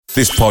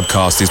This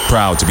podcast is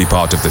proud to be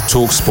part of the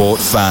TalkSport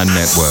Fan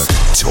Network.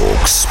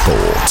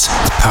 TalkSport.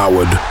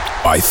 Powered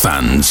by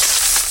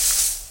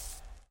fans.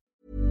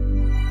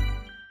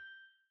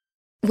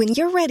 When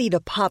you're ready to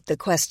pop the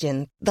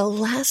question, the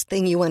last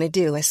thing you want to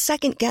do is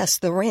second-guess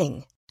the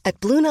ring. At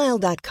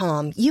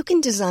BlueNile.com, you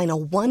can design a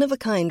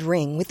one-of-a-kind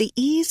ring with the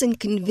ease and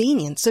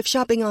convenience of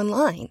shopping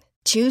online.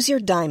 Choose your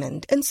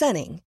diamond and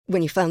setting.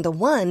 When you find the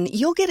one,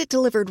 you'll get it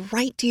delivered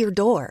right to your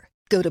door.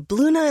 Go to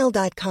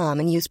BlueNile.com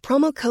and use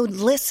promo code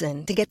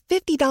LISTEN to get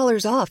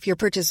 $50 off your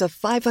purchase of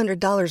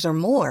 $500 or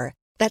more.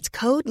 That's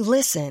code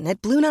LISTEN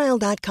at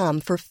BlueNile.com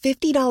for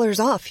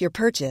 $50 off your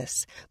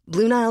purchase.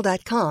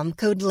 BlueNile.com,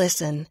 code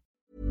LISTEN.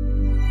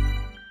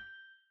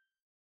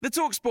 The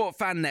TalkSport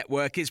Fan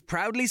Network is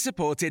proudly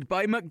supported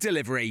by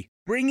McDelivery,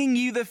 bringing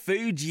you the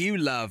food you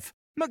love.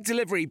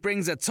 McDelivery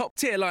brings a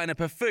top-tier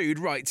lineup of food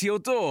right to your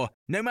door.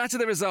 No matter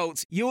the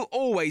result, you'll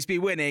always be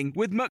winning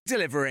with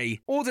McDelivery.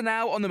 Order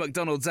now on the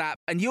McDonald's app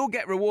and you'll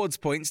get rewards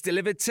points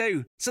delivered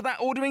too. So that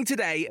ordering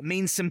today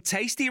means some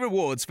tasty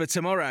rewards for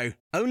tomorrow.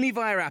 Only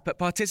via app at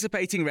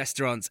participating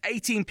restaurants.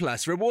 18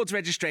 plus. Rewards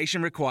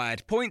registration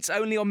required. Points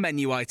only on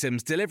menu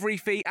items. Delivery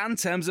fee and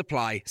terms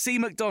apply. See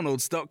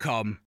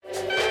mcdonalds.com.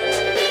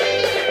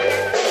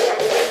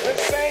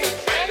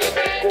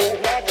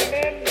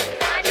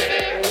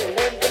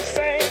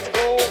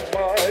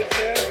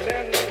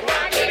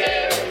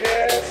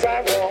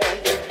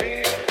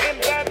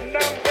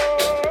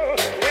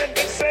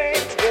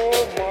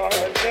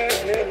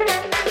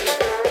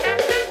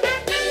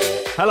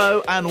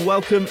 Hello and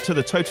welcome to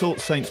the Total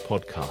Saints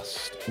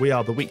podcast. We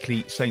are the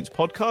weekly Saints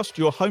podcast,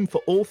 your home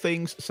for all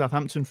things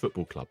Southampton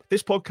Football Club.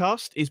 This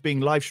podcast is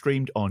being live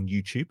streamed on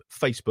YouTube,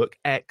 Facebook,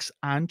 X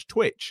and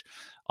Twitch.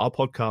 Our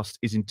podcast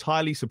is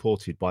entirely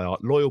supported by our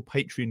loyal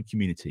Patreon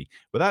community.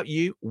 Without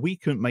you, we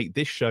couldn't make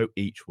this show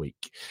each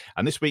week.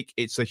 And this week,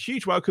 it's a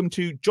huge welcome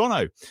to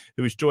Jono,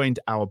 who has joined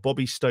our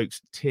Bobby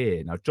Stokes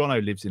tier. Now,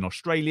 Jono lives in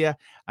Australia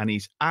and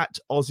he's at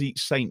Aussie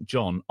St.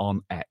 John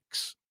on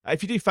X.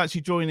 If you do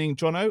fancy joining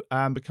Jono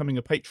and becoming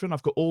a patron,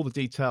 I've got all the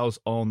details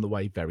on the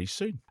way very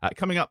soon.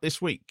 Coming up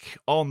this week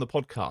on the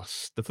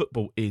podcast, the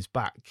football is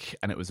back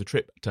and it was a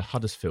trip to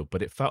Huddersfield,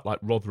 but it felt like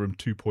Rotherham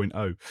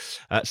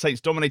 2.0.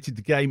 Saints dominated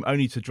the game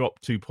only to drop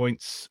 2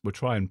 points. We'll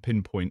try and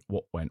pinpoint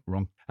what went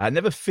wrong.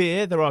 Never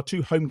fear, there are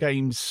two home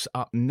games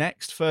up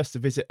next. First, a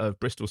visit of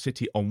Bristol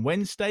City on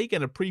Wednesday.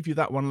 Going to preview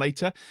that one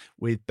later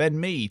with Ben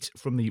Mead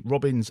from the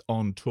Robins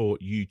on Tour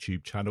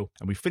YouTube channel.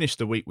 And we finished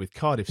the week with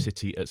Cardiff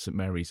City at St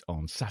Mary's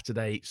on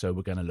Saturday, so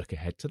we're going to look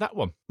ahead to that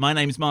one. My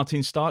name is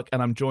Martin Stark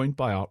and I'm joined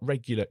by our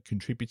regular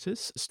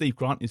contributors. Steve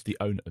Grant is the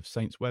owner of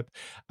Saints Web.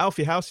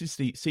 Alfie House is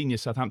the senior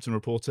Southampton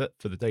reporter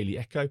for the Daily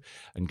Echo.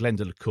 And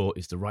Glenda LaCour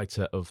is the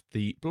writer of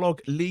the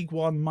blog League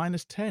One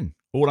 -10.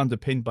 All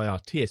underpinned by our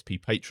TSP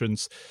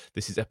patrons.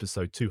 This is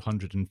episode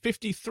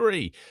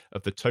 253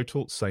 of the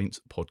Total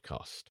Saints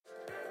podcast.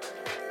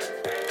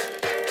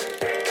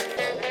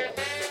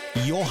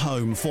 Your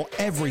home for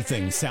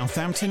everything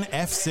Southampton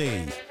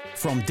FC.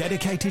 From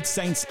dedicated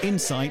Saints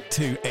insight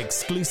to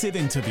exclusive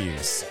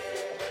interviews.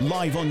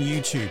 Live on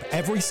YouTube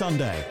every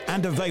Sunday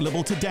and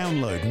available to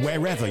download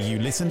wherever you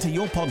listen to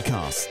your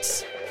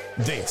podcasts.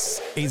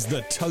 This is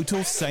the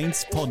Total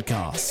Saints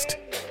podcast.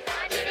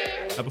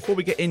 Before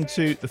we get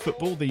into the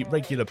football, the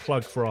regular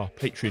plug for our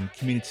Patreon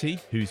community,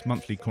 whose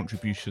monthly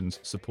contributions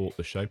support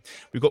the show.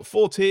 We've got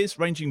 4 tiers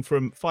ranging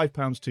from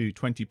 £5 to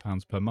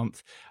 £20 per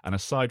month. And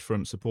aside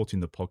from supporting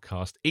the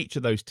podcast, each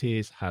of those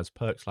tiers has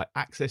perks like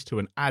access to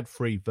an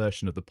ad-free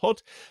version of the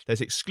pod.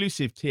 There's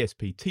exclusive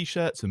TSP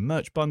t-shirts and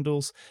merch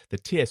bundles, the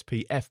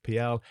TSP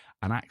FPL,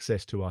 and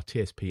access to our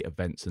TSP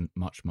events and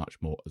much, much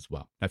more as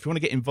well. Now, if you want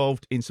to get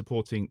involved in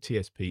supporting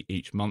TSP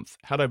each month,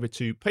 head over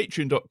to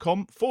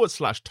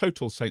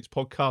patreon.com/Total Saints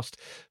podcast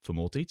for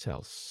more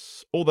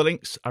details. All the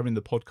links are in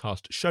the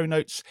podcast show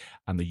notes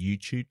and the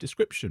YouTube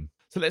description.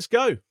 So let's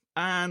go.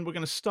 And we're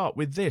going to start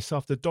with this.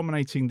 After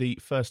dominating the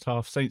first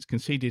half, Saints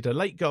conceded a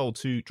late goal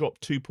to drop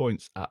 2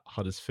 points at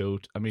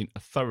Huddersfield. I mean,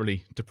 a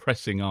thoroughly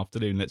depressing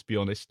afternoon, let's be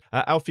honest.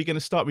 Alfie, going to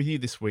start with you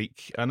this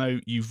week. I know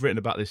you've written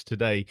about this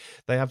today.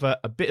 They have a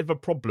bit of a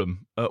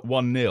problem at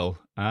 1-0.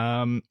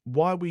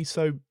 Why are we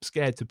so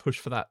scared to push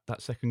for that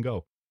second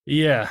goal?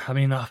 Yeah, I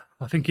mean, I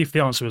think if the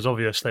answer was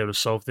obvious, they would have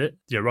solved it.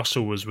 Yeah,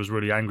 Russell was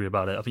really angry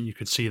about it. I think you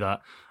could see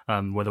that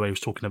where the way he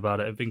was talking about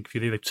it. I think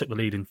they took the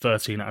lead in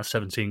 13 out of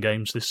 17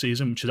 games this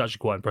season, which is actually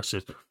quite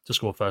impressive to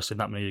score first in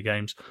that many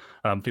games.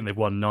 I think they've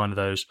won 9 of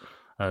those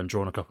and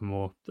drawn a couple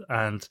more.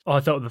 And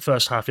I felt the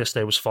first half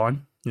yesterday was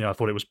fine. You know, I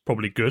thought it was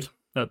probably good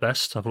at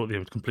best. I thought they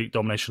had complete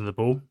domination of the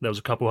ball. There was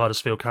a couple of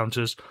Huddersfield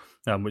counters,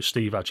 which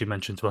Steve actually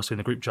mentioned to us in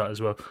the group chat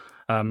as well.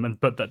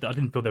 But I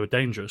didn't feel they were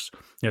dangerous.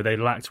 You know, they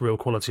lacked real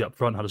quality up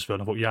front,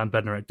 Huddersfield. I thought Jan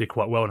Bednarek did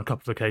quite well on a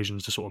couple of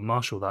occasions to sort of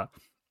marshal that.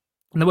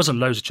 And there wasn't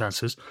loads of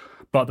chances,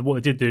 but what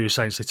they did do,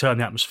 Saints, they turned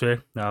the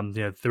atmosphere.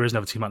 There is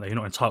another team out there, you're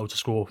not entitled to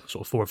score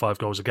sort of 4 or 5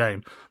 goals a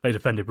game. They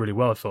defended really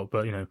well, I thought,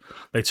 but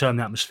they turned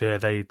the atmosphere.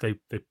 They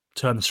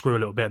turned the screw a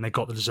little bit, and they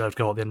got the deserved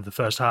goal at the end of the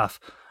first half.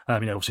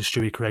 Obviously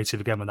Stewie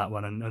creative again with that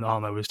one, and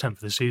Armo was 10th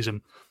for the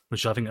season.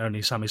 which I think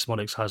only Sammy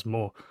Szmodics has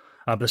more.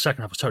 But the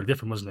second half was totally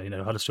different, wasn't it?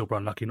 Huddersfield were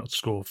unlucky not to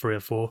score 3 or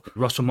 4.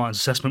 Russell Martin's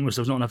assessment was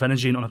there was not enough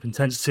energy, not enough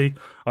intensity.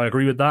 I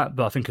agree with that,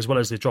 but I think as well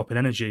as the drop in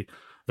energy,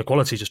 the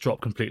quality just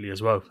dropped completely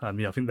as well. I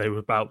think they were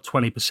about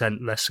 20%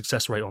 less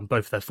success rate on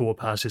both their forward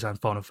passes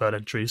and final third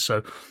entries.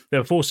 So they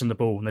were forcing the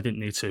ball and they didn't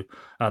need to.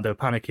 They were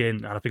panicking,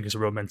 and I think it's a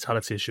real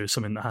mentality issue. It's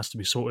something that has to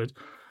be sorted.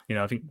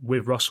 I think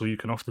with Russell, you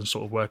can often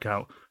sort of work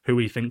out who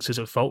he thinks is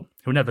at fault.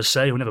 He'll never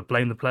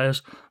blame the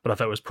players, but I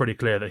thought it was pretty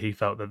clear that he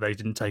felt that they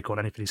didn't take on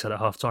anything he said at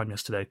half-time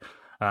yesterday.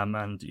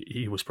 And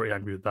he was pretty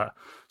angry with that.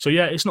 So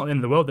yeah, it's not the end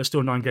of the world. They're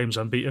still 9 games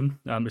unbeaten.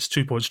 It's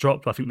 2 points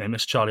dropped. I think they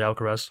missed Charlie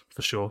Alcaraz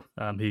for sure.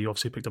 He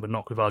obviously picked up a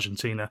knock with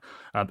Argentina,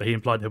 but he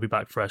implied he'll be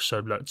back fresh.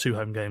 So 2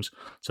 home games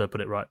to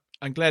put it right.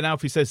 And Glenn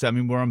Alfie says that,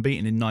 we're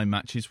unbeaten in 9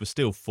 matches. We're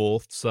still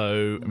 4th.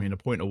 So, a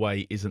point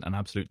away isn't an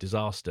absolute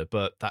disaster,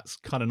 but that's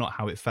kind of not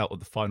how it felt at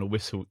the final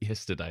whistle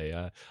yesterday.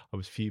 I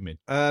was fuming.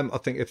 I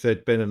think if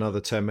there'd been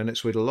another 10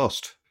 minutes, we'd have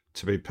lost,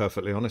 to be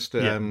perfectly honest.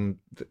 Yeah.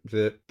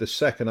 The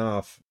second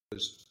half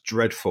was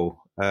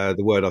dreadful. The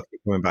word I keep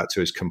coming back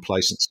to is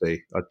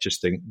complacency. I just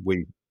think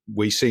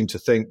we seem to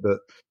think that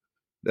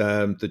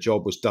the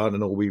job was done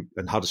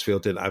and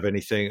Huddersfield didn't have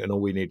anything, and all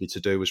we needed to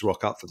do was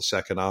rock up for the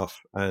second half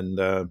and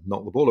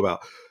knock the ball about.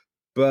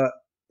 But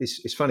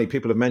it's funny,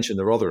 people have mentioned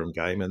the Rotherham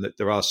game and that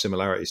there are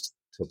similarities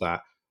to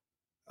that.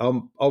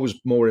 I was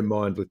more in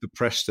mind with the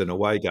Preston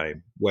away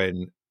game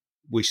when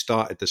we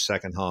started the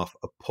second half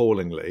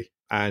appallingly,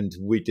 and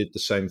we did the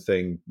same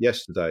thing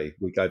yesterday.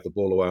 We gave the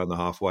ball away on the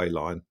halfway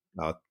line.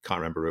 I can't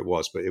remember who it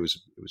was, but it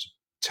was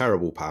a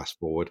terrible pass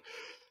forward.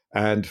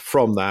 And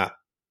from that,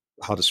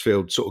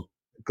 Huddersfield sort of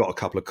got a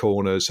couple of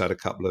corners, had a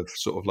couple of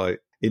sort of like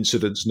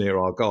incidents near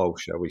our goal,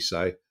 shall we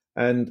say.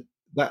 And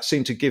that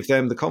seemed to give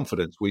them the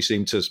confidence. We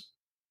seemed to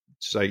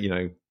say,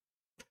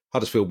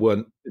 Huddersfield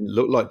didn't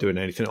look like doing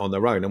anything on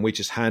their own, and we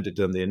just handed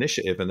them the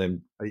initiative. And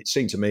then it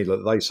seemed to me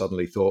that they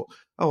suddenly thought,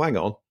 oh, hang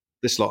on,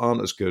 this lot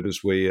aren't as good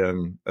as we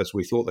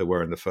thought they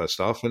were in the first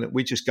half. And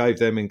we just gave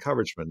them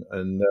encouragement.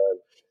 And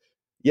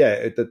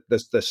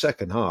the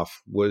second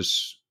half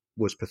was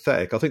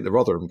pathetic. I think the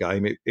Rotherham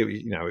game,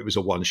 it was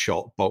a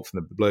one-shot bolt from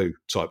the blue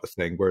type of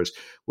thing.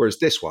 Whereas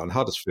this one,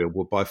 Huddersfield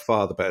were by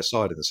far the better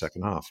side in the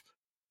second half,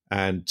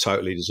 and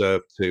totally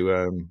deserved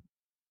to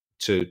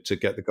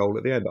get the goal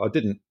at the end.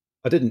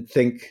 I didn't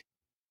think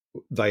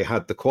they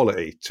had the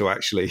quality to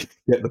actually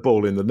get the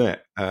ball in the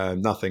net.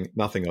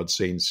 Nothing I'd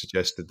seen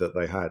suggested that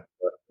they had.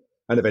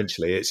 And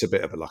eventually, it's a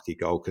bit of a lucky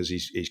goal because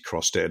he's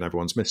crossed it and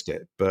everyone's missed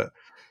it. But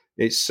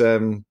it's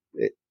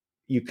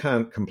you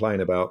can't complain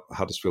about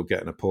Huddersfield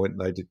getting a point.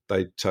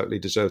 They totally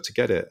deserve to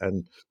get it,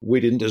 and we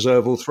didn't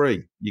deserve all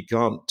 3. You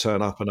can't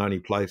turn up and only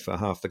play for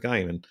half the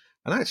game. And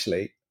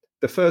actually,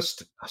 the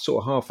first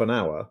sort of half an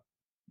hour,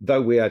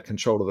 though we had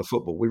control of the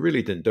football, we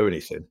really didn't do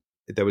anything.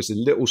 There was a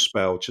little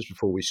spell just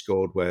before we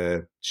scored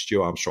where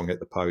Stu Armstrong hit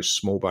the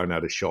post. Smallbone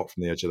had a shot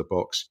from the edge of the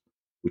box,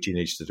 which he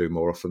needs to do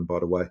more often, by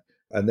the way.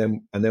 And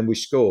then we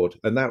scored,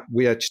 and that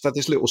we had just had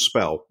this little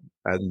spell,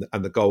 and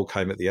the goal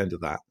came at the end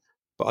of that.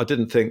 But I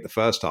didn't think the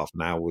first half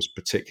an hour was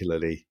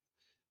particularly,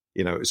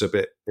 it was a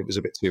bit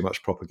too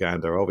much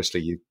propaganda.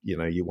 Obviously,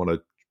 you want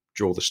to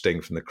draw the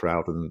sting from the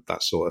crowd and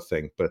that sort of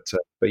thing. But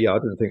yeah, I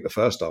didn't think the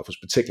first half was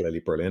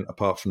particularly brilliant,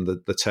 apart from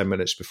the 10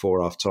 minutes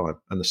before half time,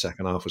 and the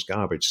second half was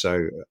garbage.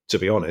 So to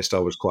be honest, I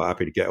was quite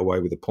happy to get away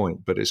with a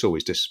point. But it's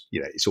always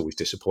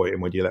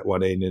disappointing when you let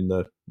one in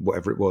the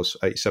whatever it was,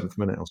 87th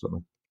minute or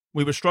something.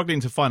 We were struggling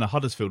to find a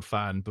Huddersfield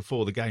fan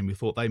before the game. We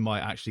thought they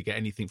might actually get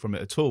anything from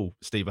it at all,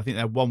 Steve. I think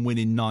they had 1 win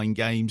in 9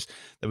 games.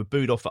 They were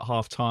booed off at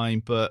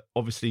half-time, but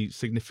obviously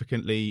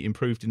significantly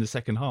improved in the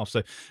second half.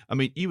 So,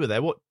 you were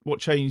there. What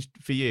changed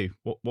for you?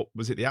 What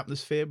was it, the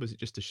atmosphere? Was it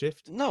just a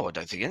shift? No, I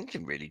don't think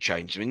anything really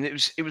changed.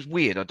 It was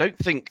weird. I don't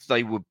think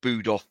they were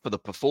booed off for the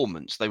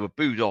performance. They were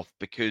booed off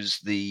because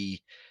the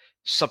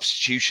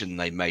substitution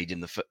they made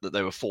that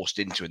they were forced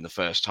into in the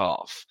first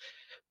half,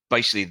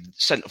 basically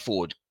centre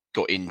forward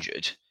got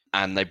injured,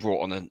 and they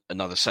brought on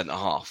another centre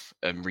half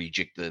and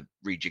rejigged the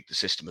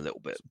system a little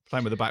bit.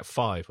 Playing with the back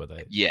 5, were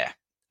they? Yeah,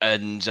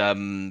 and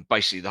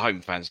basically the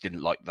home fans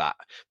didn't like that.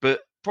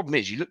 But problem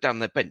is, you look down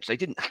their bench; they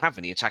didn't have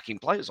any attacking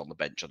players on the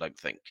bench. I don't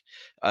think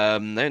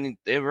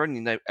they were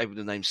only able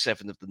to name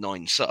 7 of the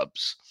 9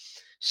 subs.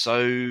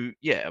 So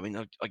yeah,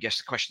 I guess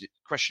the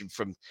question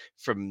from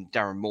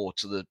Darren Moore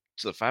to the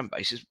fan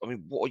base is,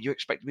 what are you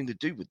expecting me to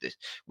do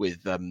with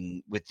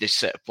this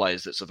set of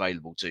players that's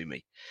available to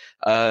me?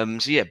 So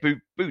yeah,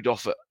 booed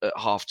off at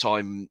half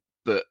time,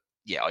 but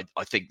yeah,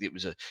 I think it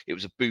was a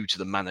boo to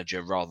the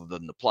manager rather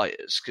than the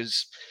players,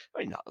 because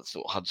I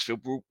thought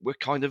Huddersfield were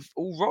kind of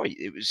all right.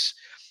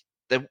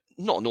 There's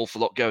not an awful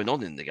lot going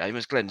on in the game.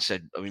 As Glenn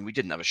said, we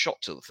didn't have a shot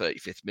till the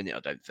 35th minute, I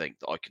don't think,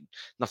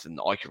 nothing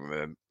that I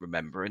can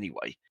remember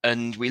anyway.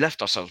 And we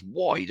left ourselves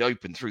wide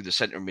open through the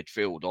centre of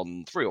midfield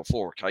on 3 or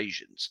 4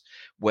 occasions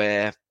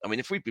where,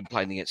 if we'd been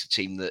playing against a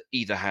team that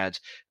either had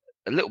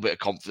a little bit of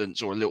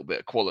confidence or a little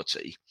bit of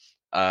quality,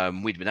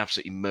 we'd been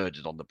absolutely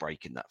murdered on the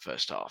break in that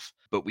first half.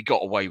 But we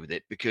got away with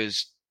it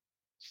because,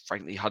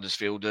 frankly,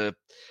 Huddersfield are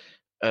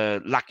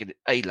lacking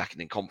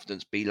in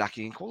confidence, B,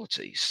 lacking in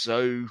quality.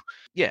 So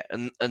yeah,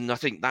 and I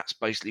think that's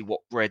basically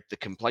what bred the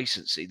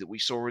complacency that we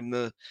saw in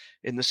the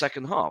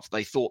second half.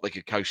 They thought they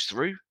could coast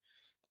through.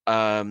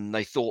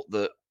 They thought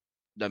that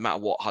no matter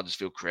what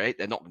Huddersfield create,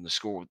 they're not going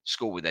to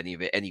score with any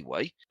of it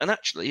anyway. And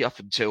actually, up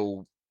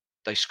until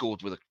they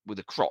scored with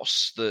a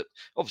cross that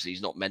obviously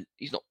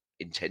he's not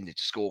intended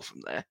to score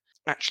from there.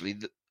 Actually,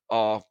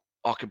 our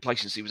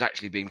complacency was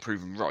actually being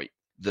proven right.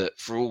 That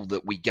for all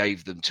that we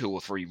gave them 2 or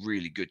 3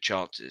 really good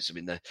chances, I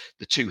mean, the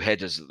 2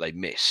 headers that they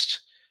missed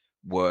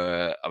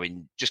were, I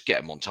mean, just get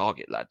them on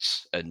target,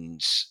 lads.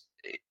 And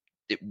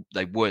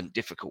they weren't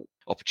difficult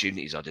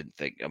opportunities, I didn't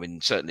think. I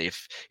mean, certainly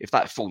if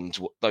that had fallen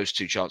to those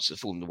 2 chances had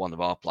fallen to one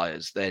of our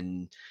players,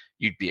 then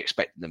you'd be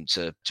expecting them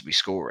to be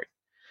scoring.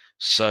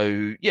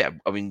 So yeah,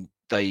 I mean,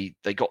 they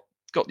got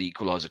the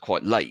equaliser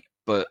quite late,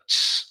 but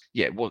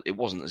yeah, it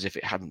wasn't as if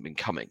it hadn't been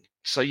coming.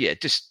 So yeah,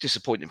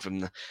 disappointing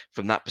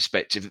from that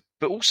perspective,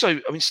 but also,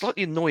 I mean,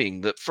 slightly annoying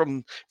that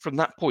from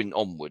that point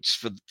onwards,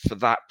 for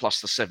that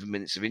plus the 7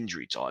 minutes of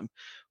injury time,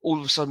 all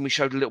of a sudden we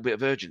showed a little bit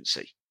of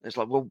urgency. It's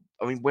like, well,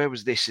 I mean, where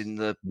was this in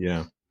the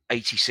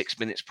 86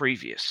 minutes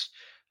previous?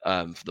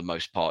 For the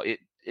most part,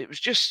 it was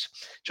just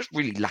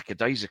really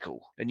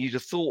lackadaisical, and you'd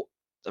have thought,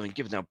 I mean,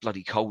 given how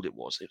bloody cold it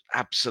was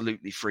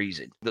absolutely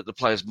freezing, that the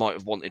players might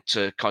have wanted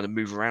to kind of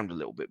move around a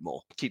little bit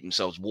more, keep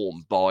themselves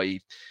warm by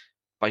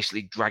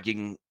basically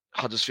dragging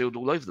Huddersfield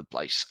all over the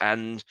place.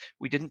 And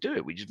we didn't do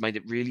it. We just made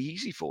it really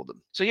easy for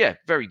them. So yeah,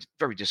 very,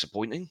 very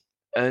disappointing.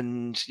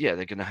 And yeah,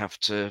 they're going to have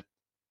to,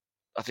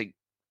 I think,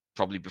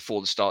 probably before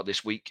the start of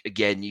this week,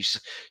 again,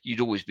 you'd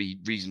always be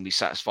reasonably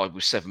satisfied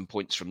with 7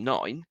 points from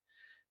 9.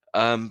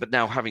 But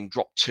now having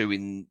dropped 2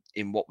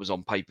 in what was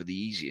on paper the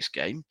easiest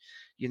game,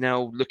 you're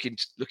now looking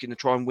to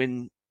try and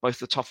win both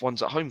the tough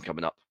ones at home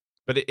coming up.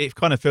 But it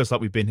kind of feels like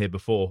we've been here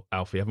before,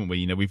 Alfie, haven't we?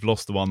 You know, we've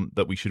lost the one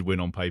that we should win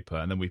on paper,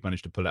 and then we've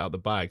managed to pull it out of the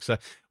bag. So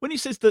when he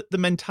says that the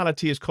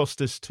mentality has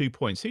cost us 2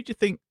 points, who do you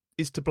think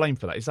is to blame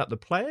for that? Is that the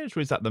players,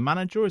 or is that the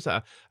manager, or is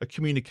that a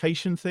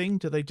communication thing?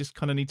 Do they just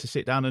kind of need to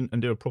sit down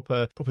and do a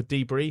proper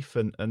debrief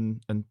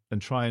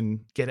and try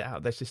and get it out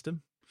of their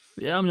system?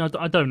 Yeah, I mean,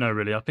 I don't know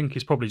really. I think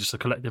it's probably just a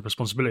collective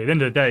responsibility. At the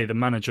end of the day, the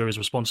manager is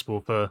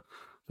responsible for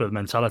the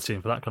mentality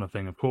and for that kind of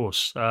thing, of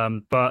course.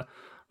 But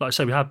like I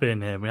say, we have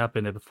been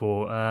here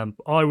before.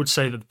 I would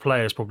say that the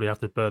players probably have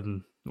to take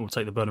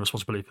the burden of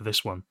responsibility for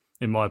this one,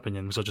 in my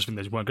opinion, because I just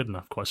think they weren't good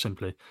enough, quite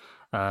simply.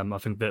 I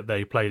think that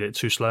they played it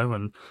too slow.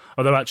 And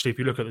although actually, if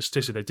you look at the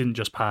statistic, they didn't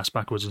just pass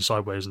backwards and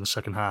sideways in the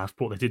second half.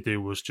 What they did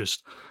do was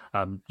just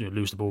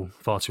lose the ball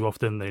far too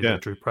often. They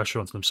drew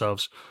pressure onto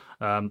themselves.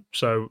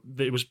 So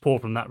it was poor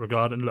from that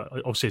regard. And look,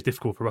 obviously, it's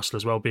difficult for Russell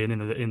as well, being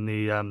in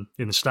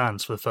the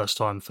stands for the first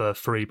time for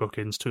 3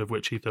 bookings, 2 of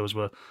which he thought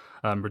were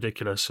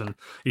ridiculous, and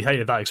he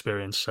hated that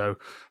experience. So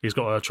he's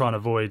got to try and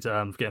avoid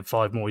getting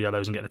 5 more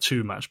yellows and getting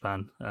a 2-match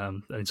ban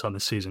anytime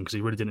this season, because he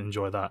really didn't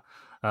enjoy that.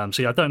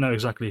 So yeah, I don't know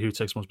exactly who takes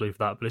responsibility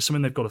for that, but it's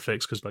something they've got to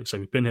fix, because like I say,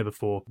 we've been here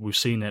before. We've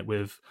seen it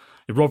with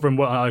Rotherham.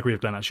 Well, I agree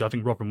with Glenn, actually. I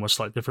think Rotherham was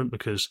slightly different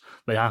because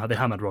they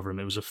hammered Rotherham.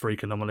 It was a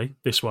freak anomaly.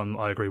 This one,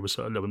 I agree, was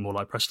a little bit more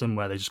like Preston,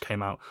 where they just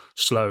came out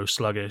slow,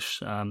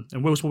 sluggish. And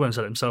Will Smallburn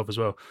said it himself as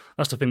well.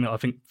 That's the thing that I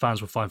think fans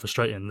will find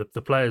frustrating.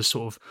 The players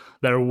sort of,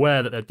 they're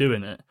aware that they're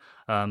doing it,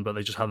 but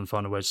they just haven't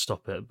found a way to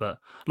stop it. But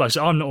like I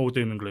said, I'm not all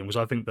doom and gloom, because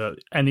I think that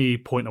any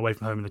point away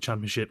from home in the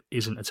Championship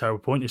isn't a terrible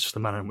point. It's just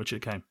the manner in which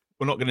it came.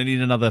 We're not going to need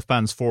another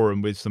fans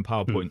forum with some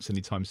PowerPoints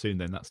anytime soon.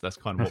 Then that's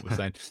kind of what we're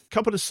saying. A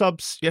couple of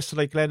subs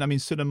yesterday, Glenn. I mean,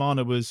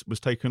 Sulemana was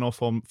taken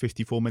off on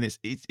 54 minutes.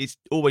 It's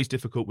always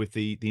difficult with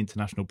the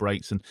international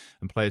breaks and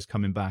players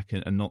coming back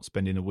and not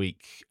spending a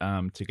week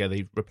together.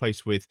 He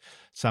replaced with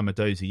Sam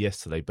Edozie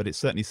yesterday, but it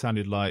certainly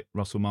sounded like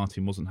Russell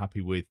Martin wasn't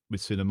happy with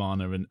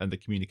Sulemana and the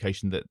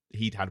communication that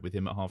he'd had with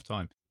him at half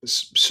time.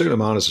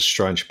 Sulemana's a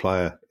strange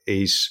player.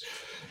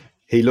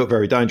 He looked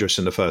very dangerous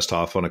in the first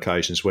half on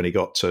occasions when he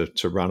got to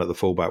run at the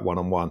fullback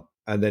one-on-one.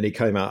 And then he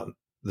came out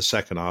the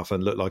second half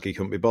and looked like he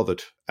couldn't be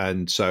bothered.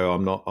 And so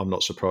I'm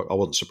not surprised. I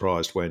wasn't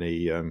surprised when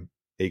he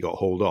got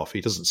hauled off.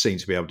 He doesn't seem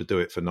to be able to do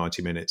it for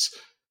 90 minutes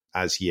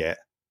as yet.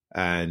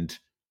 And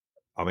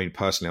I mean,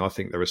 personally, I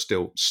think there are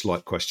still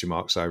slight question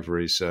marks over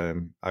his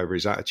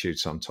attitude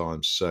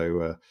sometimes.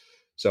 So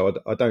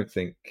I don't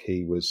think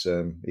he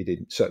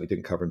certainly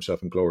didn't cover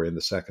himself in glory in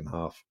the second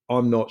half.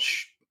 I'm not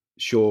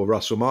sure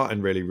Russell Martin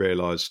really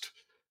realised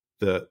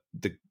that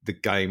the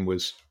game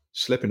was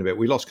slipping a bit.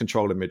 We lost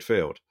control in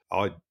midfield.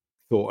 I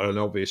thought an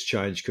obvious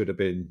change could have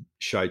been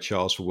Shay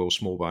Charles for Will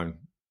Smallbone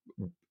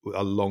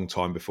a long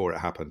time before it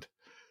happened.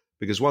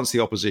 Because once the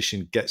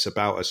opposition gets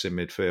about us in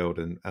midfield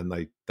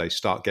and they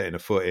start getting a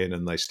foot in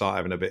and they start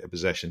having a bit of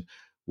possession,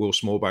 Will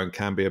Smallbone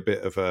can be a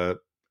bit of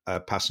a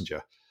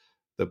passenger.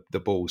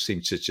 The ball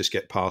seems to just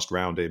get passed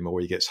round him,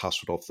 or he gets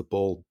hustled off the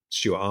ball.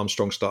 Stuart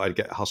Armstrong started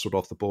to get hustled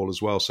off the ball as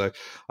well. So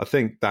I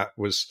think that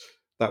was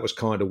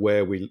kind of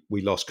where we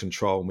lost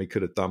control, and we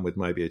could have done with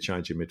maybe a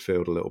change in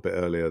midfield a little bit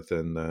earlier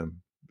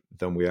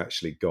than we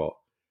actually got.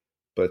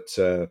 But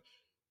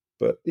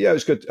yeah, it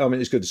was good. I mean,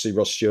 it's good to see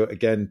Ross Stewart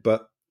again,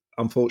 but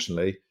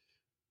unfortunately,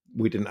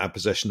 we didn't have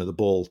possession of the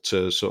ball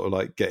to sort of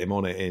like get him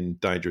on it in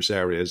dangerous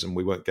areas, and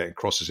we weren't getting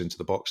crosses into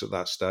the box at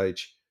that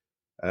stage.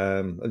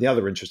 And the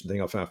other interesting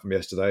thing I found from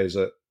yesterday is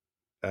that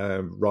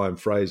Ryan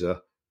Fraser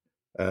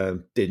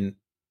didn't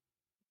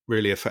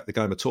really affect the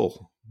game at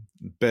all.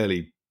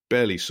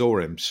 Barely saw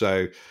him.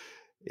 So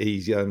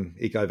he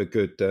gave a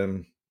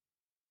good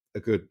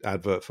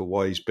advert for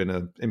why he's been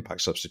an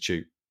impact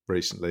substitute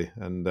recently,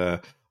 and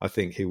I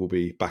think he will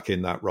be back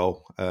in that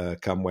role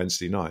come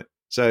Wednesday night.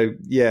 So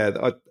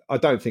yeah, I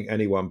don't think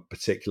anyone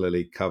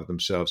particularly covered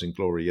themselves in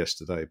glory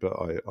yesterday, but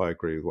I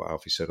agree with what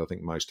Alfie said. I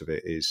think most of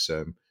it is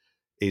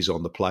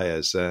on the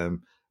players.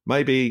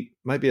 Maybe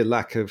a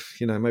lack of,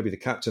 maybe the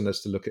captain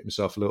has to look at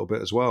himself a little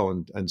bit as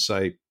well and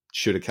say,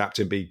 should a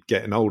captain be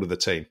getting hold of the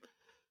team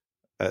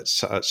at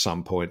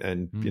some point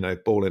and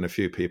balling a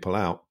few people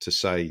out to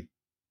say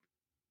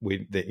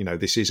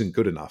this isn't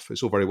good enough.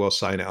 It's all very well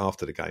saying it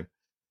after the game.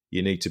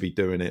 You need to be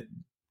doing it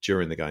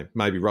during the game.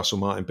 Maybe Russell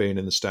Martin being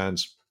in the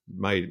stands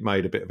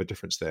made a bit of a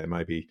difference there.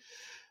 Maybe.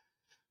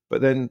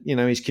 But then,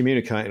 he's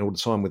communicating all the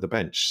time with the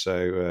bench.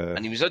 So,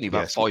 and he was only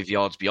about 5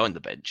 yards behind the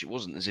bench. It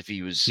wasn't as if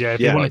he was. Yeah, if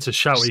he wanted to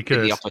shout, he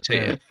could. The upper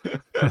tier.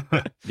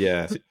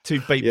 Yeah.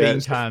 Two baked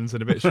bean cans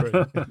and a bit shrew.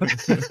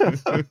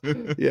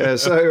 Yeah.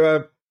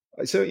 So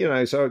I've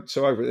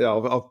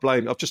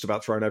just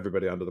about thrown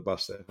everybody under the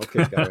bus there. I'll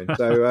keep going.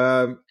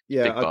 So,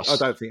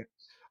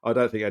 I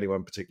don't think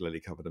anyone particularly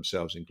covered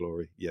themselves in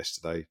glory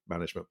yesterday.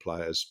 Management,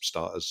 players,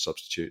 starters,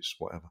 substitutes,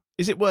 whatever.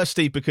 Is it worse,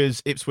 Steve,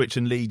 because Ipswich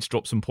and Leeds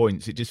dropped some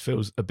points? It just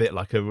feels a bit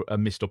like a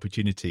missed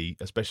opportunity,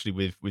 especially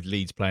with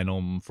Leeds playing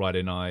on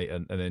Friday night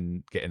and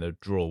then getting a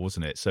draw,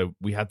 wasn't it? So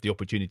we had the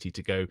opportunity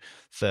to go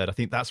third. I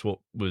think that's what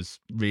was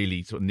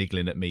really sort of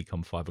niggling at me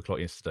come 5 o'clock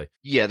yesterday.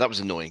 Yeah, that was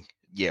annoying.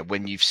 Yeah,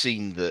 when you've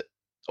seen that,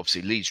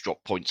 obviously Leeds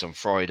dropped points on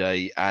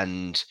Friday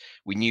and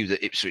we knew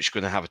that Ipswich were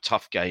going to have a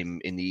tough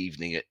game in the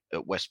evening at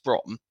West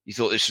Brom, you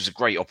thought this was a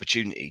great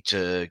opportunity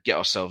to get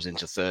ourselves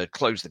into third,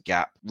 close the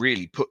gap,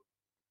 really put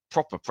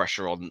proper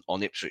pressure on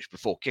Ipswich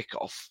before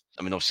kickoff.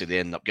 I mean, obviously they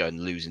end up going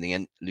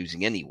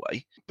losing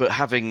anyway, but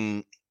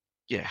having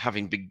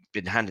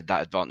been handed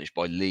that advantage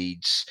by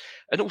Leeds,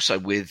 and also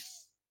with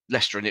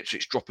Leicester and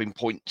Ipswich dropping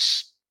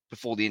points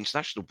before the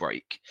international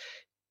break,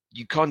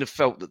 you kind of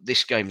felt that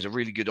this game is a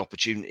really good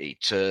opportunity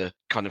to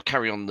kind of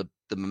carry on the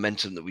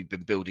momentum that we've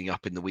been building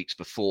up in the weeks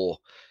before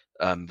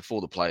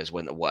the players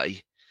went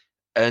away.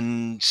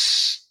 And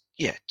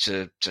yeah,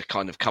 to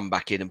kind of come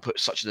back in and put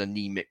such an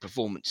anemic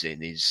performance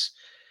in is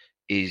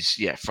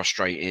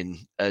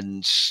frustrating.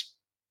 And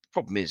the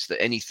problem is that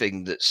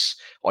anything that's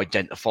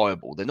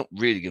identifiable, they're not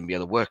really going to be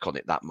able to work on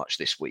it that much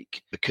this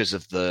week because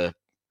of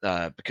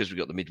because we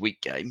got the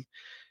midweek game.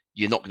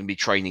 You're not going to be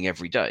training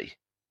every day.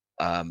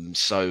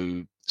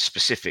 So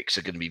specifics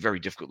are going to be very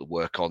difficult to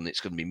work on.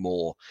 It's going to be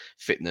more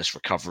fitness,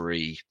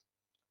 recovery,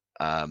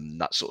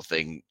 that sort of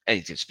thing.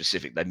 Anything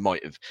specific they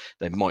might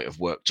have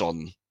worked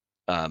on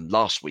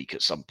last week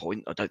at some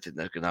point. I don't think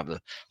they're going to have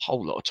a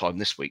whole lot of time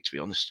this week, to be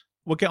honest.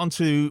 We'll get on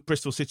to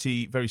Bristol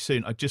City very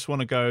soon. I just want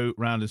to go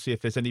round and see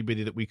if there's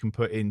anybody that we can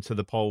put into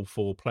the poll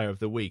for Player of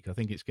the Week. I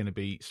think it's going to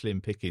be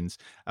slim pickings.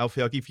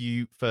 Alfie, I'll give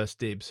you first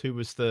dibs. Who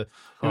was the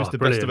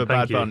best of a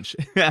bad bunch?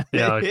 Yeah,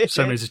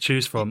 so many to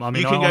choose from. I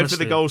mean, you can go for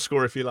the goal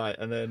scorer if you like,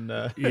 and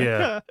then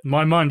yeah,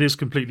 my mind is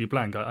completely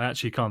blank. I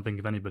actually can't think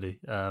of anybody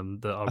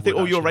that I think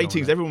all your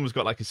ratings, everyone was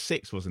got like a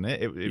 6, wasn't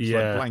it? It was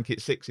like blanket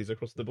 6s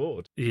across the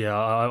board. Yeah,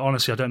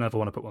 honestly, I don't know if I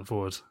want to put one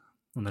forward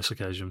on this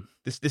occasion.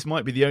 This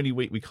might be the only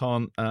week we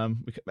can't.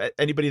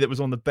 Anybody that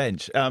was on the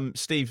bench,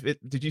 Steve,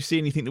 did you see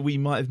anything that we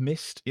might have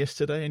missed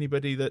yesterday?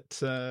 Anybody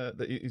that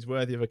is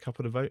worthy of a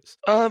couple of votes?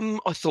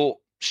 I thought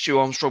Stu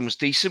Armstrong was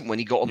decent when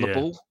he got on the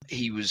ball.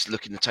 He was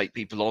looking to take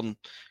people on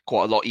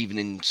quite a lot, even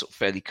in sort of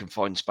fairly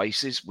confined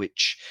spaces,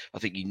 which I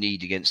think you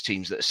need against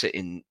teams that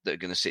are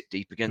going to sit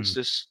deep against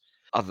us.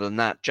 Other than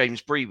that,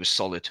 James Bree was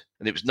solid,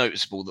 and it was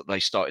noticeable that they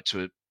started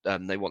to.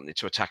 They wanted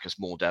to attack us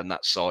more down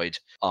that side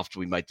after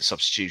we made the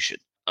substitution.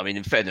 I mean,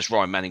 in fairness,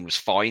 Ryan Manning was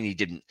fine. He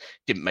didn't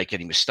make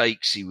any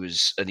mistakes. He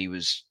was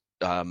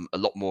a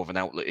lot more of an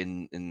outlet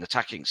in an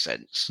attacking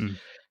sense.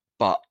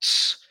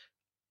 But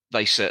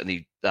they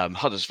certainly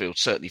Huddersfield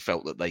certainly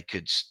felt that they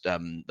could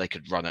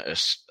run at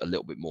us a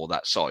little bit more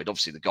that side.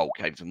 Obviously, the goal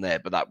came from there,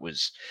 but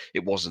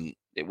it wasn't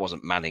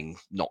Manning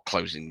not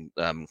closing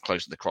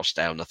the cross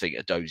down. I think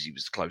Edozie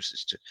was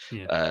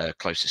the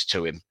closest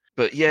to him.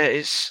 But yeah,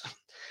 it's.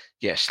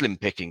 Yeah, slim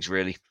pickings,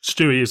 really.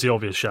 Stewie is the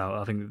obvious shout.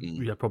 I think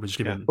probably just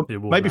give him the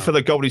award. Maybe now. For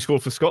the goal he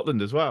scored for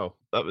Scotland as well.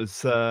 That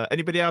was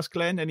anybody else,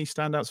 Glenn? Any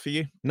standouts for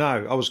you?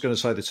 No, I was going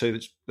to say the two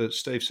that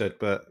Steve said,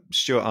 but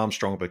Stuart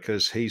Armstrong,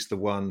 because he's the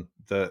one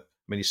that,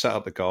 he set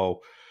up the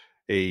goal.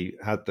 He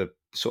had the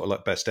sort of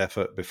like best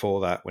effort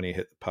before that when he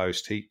hit the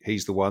post.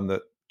 He's the one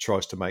that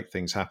tries to make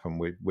things happen.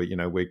 We're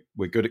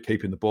good at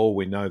keeping the ball.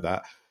 We know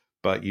that,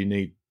 but you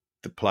need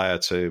the player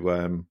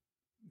to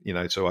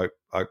to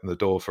open the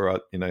door for us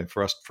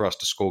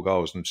to score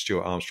goals. And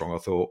Stuart Armstrong, I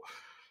thought,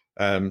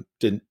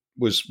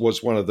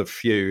 was one of the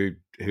few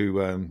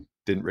who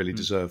didn't really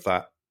deserve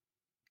that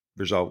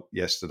result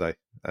yesterday.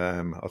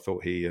 I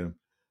thought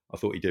I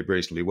thought he did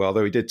reasonably well,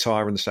 though he did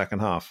tire in the second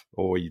half,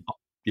 or he,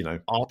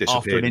 after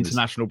disappeared an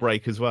international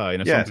break as well.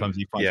 Sometimes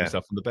he finds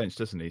himself on the bench,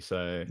 doesn't he?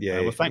 So,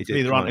 well,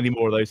 thankfully there aren't any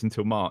more of those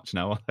until March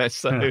now, are there?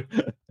 So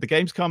the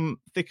games come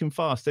thick and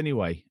fast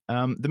anyway.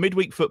 The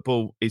midweek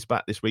football is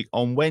back this week.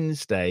 On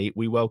Wednesday,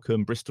 we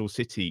welcome Bristol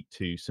City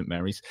to St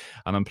Mary's,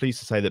 and I'm pleased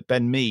to say that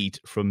Ben Mead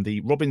from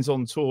the Robins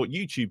on Tour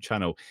YouTube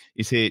channel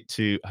is here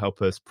to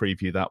help us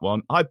preview that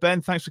one. Hi,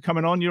 Ben. Thanks for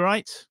coming on. You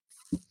right?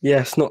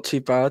 Yes, not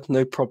too bad.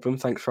 No problem.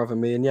 Thanks for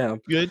having me. And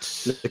I'm good.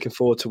 Looking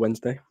forward to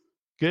Wednesday.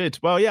 Good.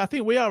 Well, yeah, I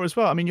think we are as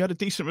well. I mean, you had a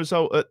decent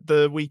result at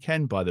the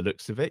weekend by the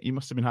looks of it. You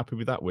must have been happy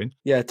with that win.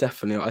 Yeah,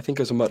 definitely. I think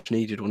it was a much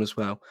needed one as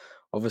well.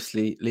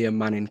 Obviously, Liam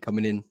Manning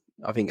coming in,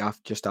 I think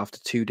just after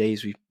 2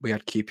 days, we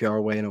had QPR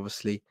away, and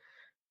obviously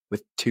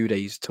with 2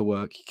 days to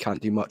work, you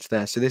can't do much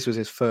there. So this was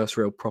his first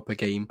real proper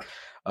game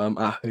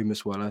at home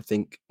as well. I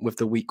think with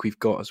the week we've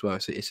got as well,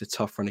 so it's a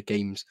tough run of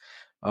games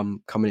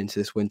coming into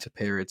this winter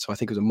period. So I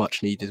think it was a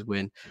much needed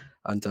win,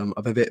 and I'm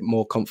a bit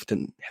more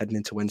confident heading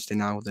into Wednesday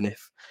now than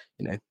if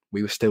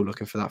we were still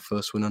looking for that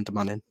first win under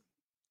Manning.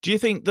 Do you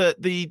think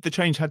that the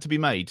change had to be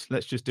made?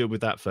 Let's just deal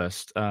with that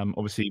first.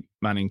 Obviously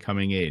Manning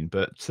coming in,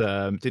 but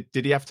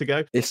did he have to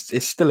go?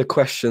 It's still a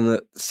question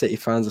that City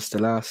fans are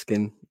still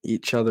asking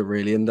each other,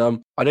 really. And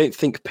I don't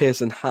think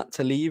Pearson had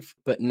to leave,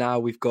 but now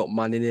we've got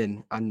Manning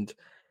in, and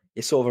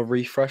it's sort of a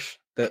refresh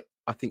that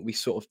I think we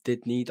sort of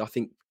did need. I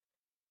think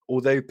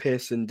although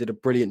Pearson did a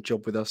brilliant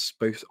job with us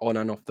both on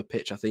and off the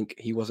pitch, I think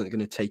he wasn't going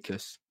to take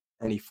us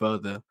any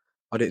further.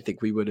 I don't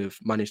think we would have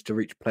managed to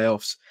reach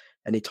playoffs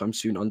anytime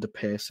soon under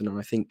Pearson, and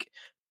I think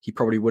he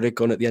probably would have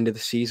gone at the end of the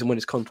season when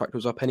his contract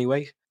was up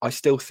anyway. I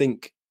still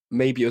think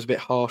maybe it was a bit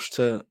harsh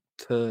to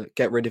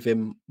get rid of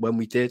him when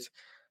we did.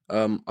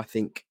 I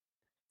think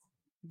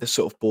the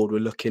sort of board were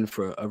looking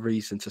for a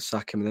reason to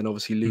sack him, and then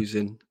obviously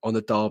losing on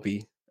the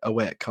derby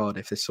away at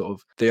Cardiff is sort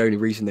of the only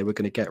reason they were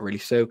going to get, really.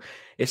 So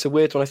it's a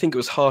weird one. I think it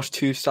was harsh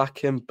to sack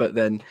him, but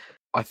then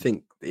I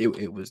think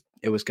it was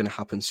going to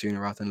happen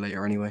sooner rather than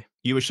later anyway.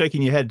 You were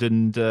shaking your head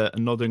and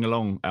nodding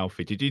along,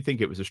 Alfie. Did you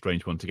think it was a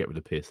strange one to get rid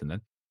of Pearson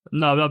then?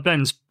 No,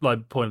 Ben's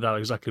pointed out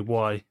exactly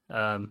why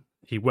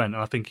he went.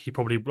 And I think he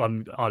probably,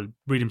 I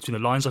read him between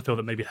the lines, I feel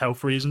that maybe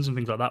health reasons and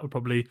things like that were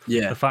probably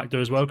a factor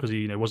as well, because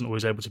he wasn't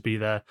always able to be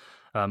there.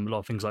 A lot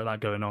of things like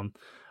that going on.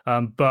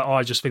 But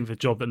I just think the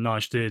job that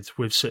Nige did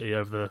with City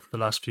over the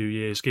last few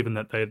years, given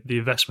that the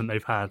investment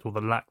they've had, or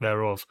the lack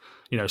thereof,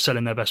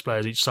 selling their best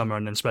players each summer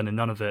and then spending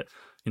none of it,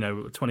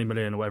 20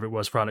 million or whatever it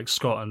was for Alex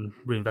Scott and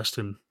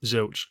reinvesting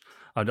zilch.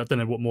 I don't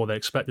know what more they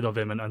expected of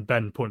him. And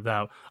Ben pointed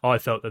out, I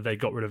felt that they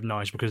got rid of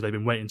Nige because they've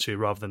been waiting to,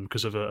 rather than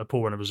because of a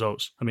poor run of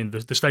results. I mean,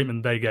 the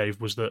statement they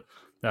gave was that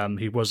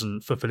he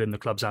wasn't fulfilling the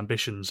club's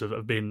ambitions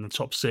of being in the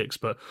top six,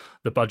 but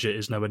the budget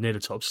is nowhere near the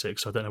top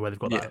six. So I don't know where they've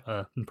got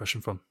that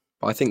impression from.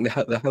 But I think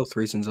the health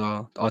reasons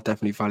are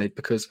definitely valid,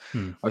 because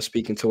I was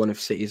speaking to one of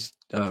City's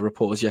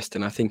reporters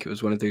yesterday, and I think it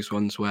was one of those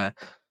ones where,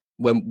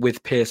 when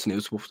with Pearson,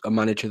 it was a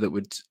manager that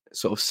would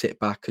sort of sit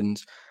back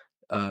and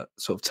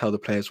sort of tell the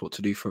players what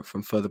to do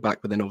from further back.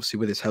 But then obviously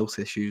with his health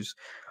issues,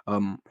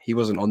 he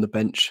wasn't on the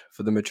bench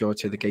for the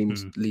majority of the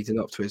games leading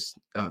up to his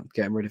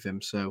getting rid of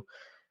him. So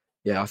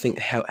yeah, I think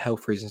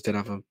health reasons did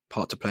have a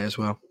part to play as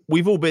well.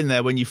 We've all been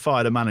there when you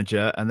fired a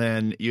manager and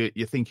then you're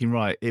thinking,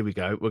 right, here we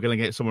go. We're going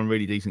to get someone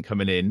really decent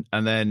coming in.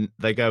 And then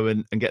they go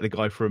and get the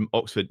guy from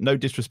Oxford. No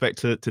disrespect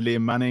to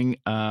Liam Manning.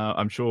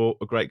 I'm sure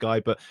a great guy.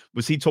 But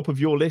was he top of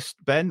your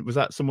list, Ben? Was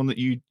that someone that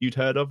you'd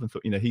heard of and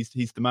thought,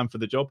 he's the man for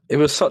the job? It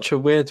was such a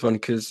weird one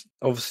because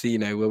obviously,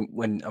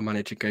 when a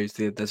manager goes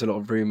there, there's a lot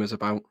of rumours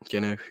about,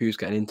 who's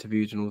getting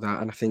interviewed and all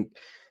that. And I think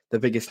the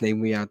biggest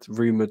name we had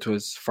rumoured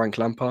was Frank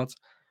Lampard.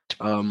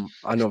 And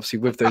obviously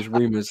with those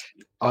rumours,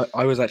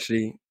 I was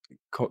actually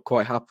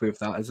quite happy with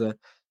that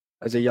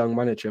as a young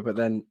manager. But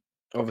then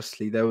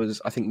obviously there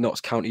was, I think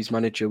Notts County's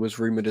manager was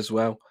rumoured as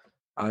well,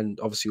 and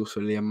obviously also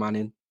Liam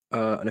Manning,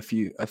 and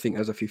I think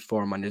there's a few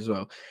foreign managers as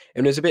well.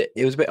 And it was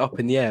a bit up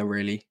in the air,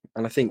 really.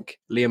 And I think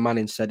Liam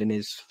Manning said in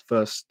his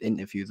first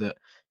interview that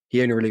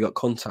he only really got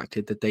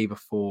contacted the day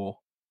before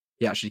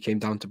he actually came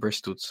down to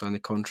Bristol to sign the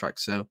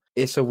contract. So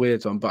it's a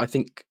weird one, but I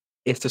think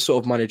it's the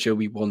sort of manager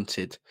we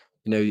wanted.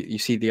 You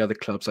see the other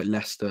clubs like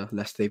Leicester,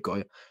 they've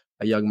got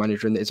a young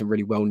manager and that isn't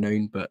really well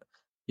known, but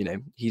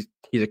he's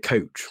a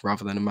coach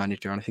rather than a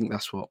manager, and I think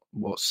that's what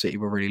City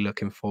were really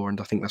looking for,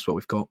 and I think that's what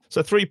we've got.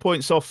 So 3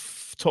 points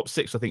off top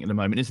six, I think, at the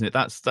moment, isn't it?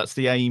 That's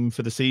the aim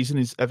for the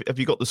season. Have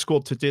you got the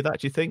squad to do that,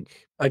 do you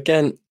think?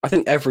 Again, I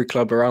think every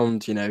club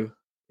around the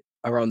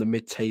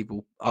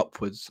mid-table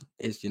upwards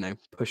is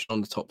pushing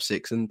on the top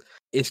six, and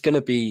it's going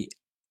to be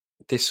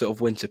this sort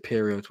of winter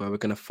period where we're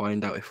going to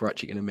find out if we're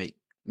actually going to make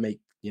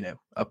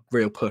a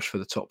real push for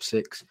the top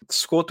six.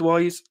 Squad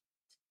wise,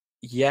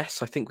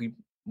 yes, I think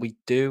we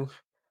do,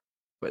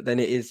 but then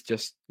it is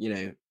just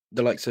the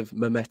likes of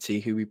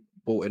Mehmeti, who we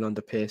bought in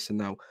under Pearson,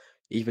 now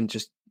even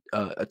just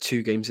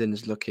 2 games in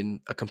is looking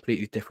a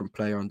completely different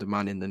player under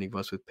Manning than he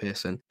was with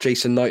Pearson.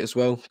 Jason Knight as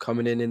well,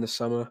 coming in the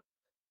summer,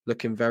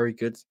 looking very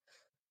good.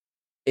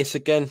 It's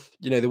again,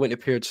 the winter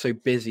period's so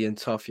busy and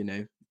tough,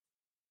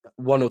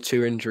 one or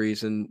two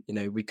injuries, and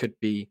we could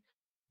be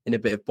in a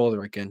bit of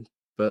bother again.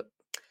 But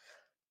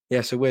yeah,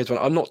 it's a weird one.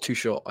 I'm not too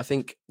sure. I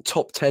think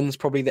top 10 is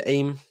probably the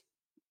aim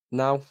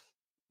now,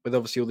 with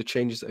obviously all the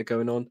changes that are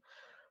going on.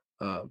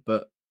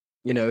 But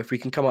if we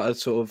can come out of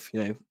sort of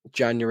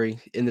January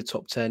in the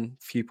top 10,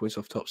 few points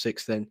off top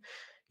 6, then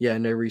yeah,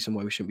 no reason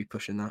why we shouldn't be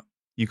pushing that.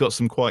 You've got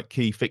some quite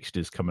key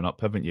fixtures coming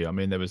up, haven't you? I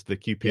mean, there was the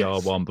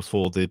QPR one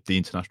before the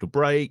international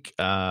break,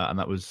 and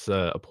that was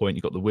a point.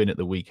 You got the win at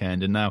the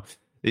weekend, and now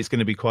it's going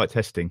to be quite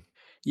testing.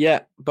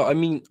 Yeah, but I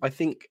mean, I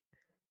think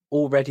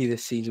already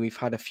this season we've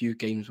had a few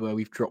games where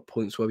we've dropped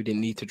points where we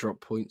didn't need to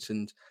drop points,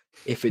 and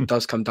if it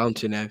does come down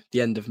to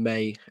the end of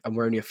May and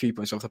we're only a few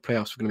points off the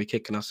playoffs, we're going to be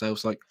kicking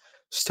ourselves. Like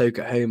Stoke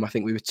at home, I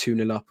think we were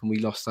 2-0 up and we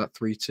lost that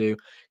 3-2.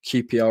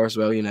 QPR as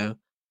well,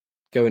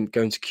 going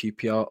to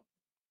QPR,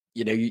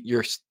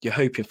 you're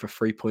hoping for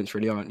 3 points,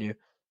 really, aren't you?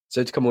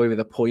 So to come away with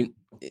a point,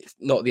 it's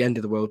not the end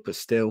of the world, but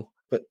still.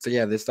 But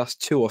yeah, that's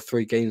 2 or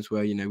 3 games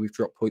where we've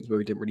dropped points where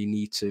we didn't really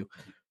need to.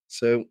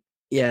 So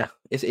yeah,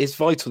 it's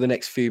vital the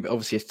next few, but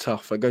obviously it's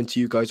tough. Like going to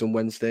you guys on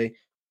Wednesday,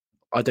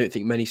 I don't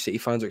think many City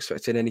fans are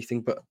expecting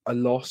anything but a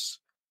loss,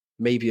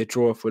 maybe a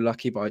draw if we're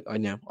lucky. But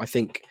I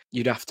think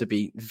you'd have to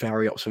be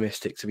very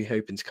optimistic to be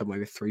hoping to come away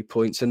with 3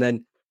 points. And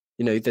then,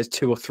 there's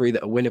 2 or 3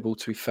 that are winnable,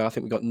 to be fair. I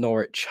think we've got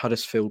Norwich,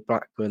 Huddersfield,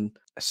 Blackburn,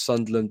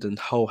 Sunderland and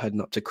Hull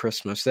heading up to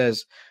Christmas.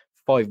 There's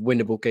 5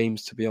 winnable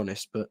games, to be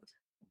honest. But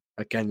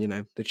again,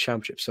 the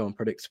Championship's so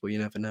unpredictable, you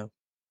never know.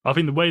 I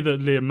think the way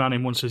that Liam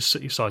Manning wants his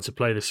City side to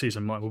play this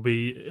season might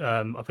be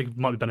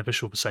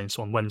beneficial for Saints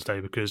on Wednesday,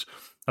 because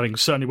I think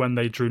certainly when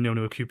they drew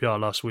 0-0 with QPR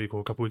last week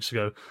or a couple of weeks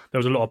ago, there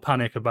was a lot of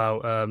panic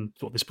about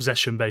this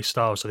possession-based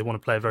style. So they want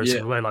to play a very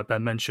similar way, like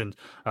Ben mentioned,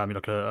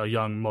 like a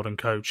young modern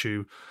coach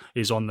who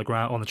is on the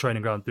ground, on the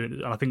training ground,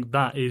 and I think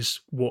that is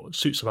what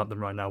suits about them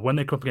right now. When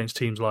they come up against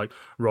teams like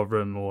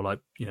Rotherham or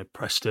like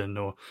Preston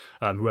or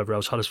whoever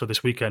else, Huddersfield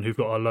this weekend, who've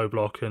got a low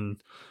block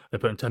and they're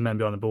putting 10 men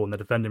behind the ball and they're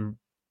defending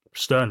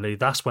sternly,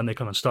 that's when they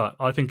come and start.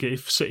 I think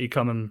if City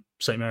come and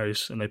St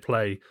Mary's and they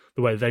play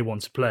the way they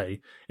want to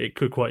play, it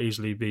could quite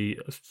easily be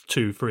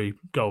 2-3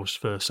 goals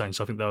for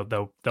Saints. I think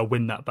they'll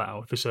win that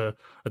battle. If it's a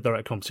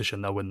direct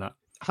competition, they'll win that.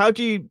 How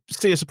do you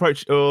see us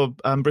Bristol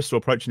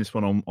approaching this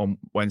one on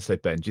Wednesday,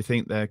 Ben? Do you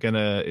think they're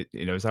gonna,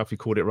 as Alfie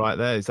called it right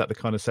there, is that the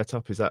kind of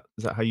setup? Is that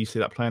how you see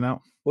that playing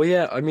out? Well,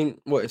 yeah, I mean,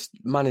 it's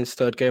Manning's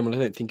 3rd game, and I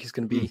don't think he's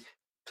going to be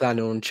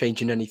planning on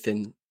changing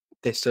anything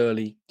this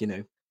early,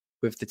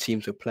 with the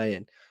teams we're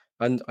playing.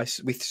 And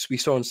we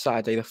saw on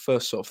Saturday, the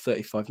first sort of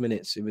 35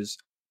 minutes, it was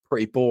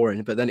pretty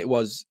boring. But then it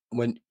was,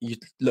 when you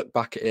look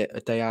back at it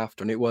a day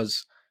after, and it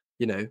was,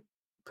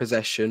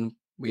 possession.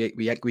 We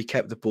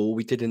kept the ball.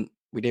 We didn't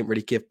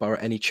really give Borough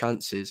any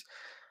chances.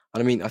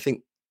 And I mean, I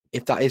think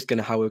if that is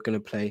how we're going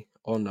to play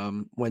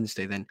on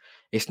Wednesday, then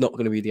it's not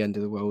going to be the end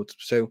of the world.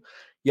 So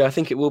yeah, I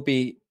think it will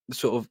be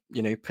sort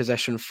of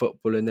possession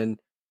football, and then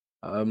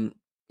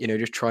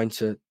just trying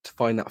to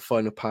find that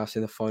final pass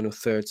in the final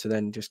third to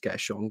then just get a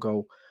shot on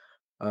goal.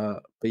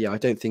 But yeah, I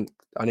don't think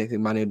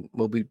Manning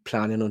will be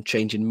planning on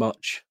changing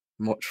much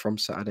from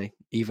Saturday,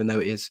 even though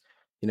it is,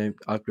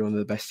 arguably one of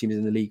the best teams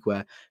in the league,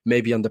 where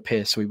maybe under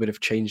Pearce we would have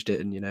changed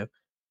it and,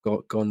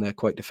 gone there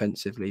quite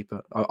defensively.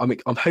 But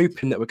I'm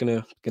hoping that we're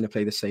gonna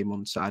play the same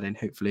on Saturday, and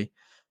hopefully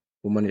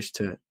we'll manage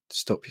to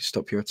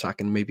stop your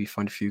attack and maybe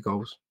find a few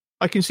goals.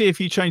 I can see a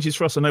few changes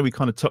for us. I know we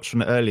kind of touched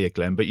on it earlier,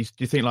 Glenn, but do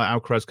you think like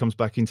Alcaraz comes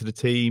back into the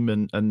team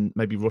and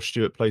maybe Ross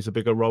Stewart plays a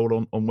bigger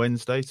role on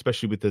Wednesday,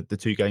 especially with the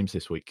 2 games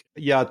this week?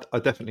 Yeah, I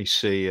definitely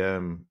see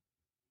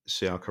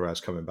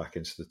Alcaraz coming back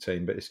into the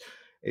team, but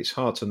it's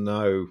hard to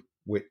know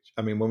which.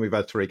 I mean, when we've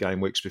had 3 game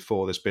weeks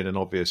before, there's been an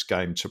obvious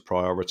game to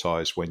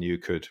prioritise when you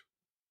could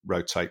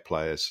rotate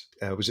players.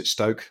 Was it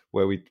Stoke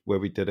where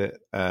we did it?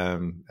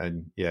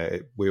 And yeah,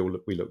 we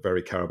looked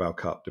very Carabao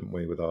Cup, didn't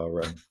we, with our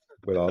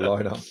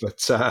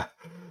lineup?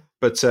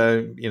 But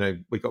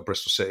we got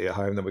Bristol City at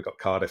home, then we got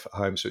Cardiff at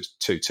home, so it's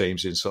 2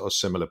 teams in sort of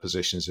similar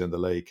positions in the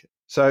league.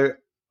 So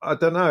I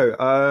don't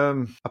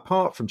know.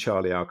 Apart from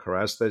Charlie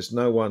Alcaraz, there's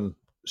no one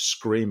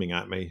screaming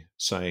at me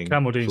saying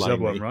Cameldean's the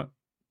other one, right?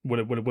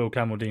 Will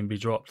Cameldean be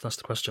dropped? That's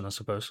the question, I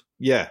suppose.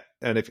 Yeah,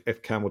 and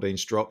if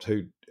Cameldean's dropped,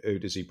 who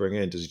does he bring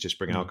in? Does he just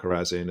bring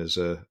Alcaraz in as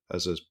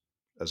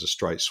a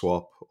straight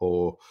swap,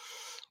 or?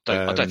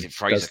 I don't think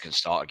Fraser can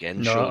start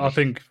again. No, surely. I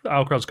think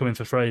Alcaraz coming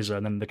for Fraser,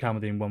 and then the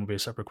Cameldean one will be a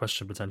separate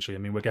question potentially. I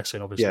mean, we're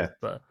guessing, obviously. Yeah.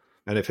 But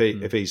and if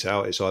he's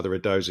out, it's either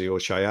Edozie or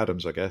Shay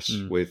Adams, I guess.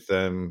 With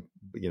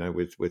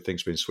with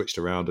things being switched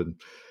around,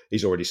 and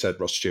he's already said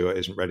Ross Stewart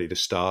isn't ready to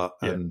start,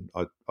 and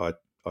I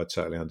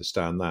totally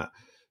understand that.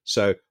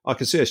 So I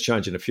can see us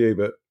changing a few,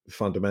 but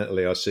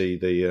fundamentally, I see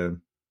the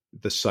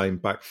same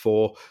back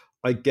 4.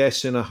 I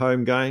guess in a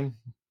home game,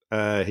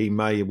 he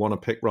may want to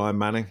pick Ryan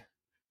Manning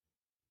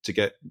to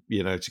get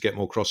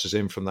more crosses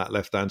in from that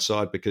left hand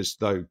side, because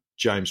though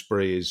James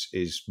Bree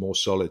is more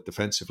solid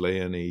defensively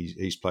and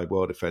he's played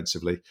well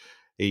defensively,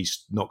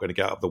 he's not going to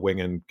get up the wing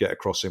and get a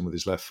cross in with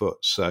his left foot.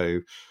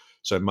 So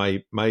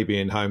maybe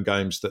in home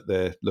games that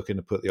they're looking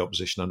to put the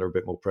opposition under a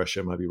bit more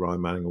pressure, maybe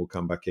Ryan Manning will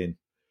come back in.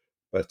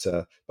 But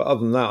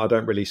other than that, I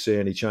don't really see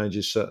any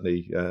changes.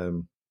 Certainly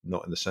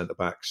not in the centre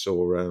backs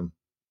or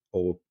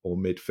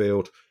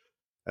midfield.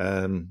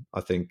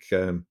 I think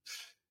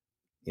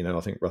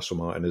I think Russell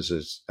Martin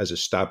has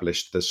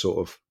established the sort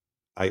of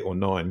 8 or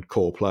 9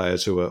 core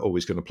players who are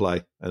always going to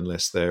play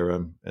unless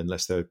they're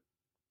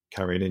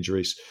carrying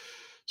injuries.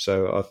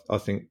 So I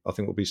think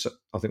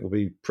we'll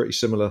be pretty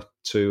similar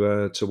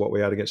to what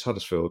we had against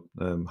Huddersfield.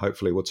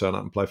 Hopefully, we'll turn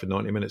up and play for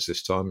 90 minutes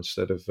this time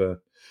instead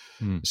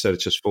of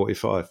just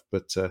 45.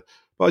 But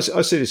I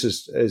see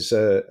this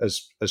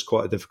as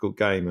quite a difficult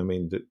game. I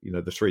mean, the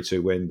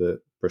 3-2 win that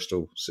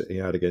Bristol City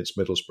had against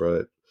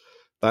Middlesbrough.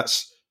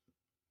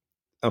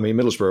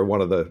 Middlesbrough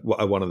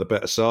are one of the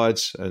better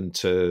sides, and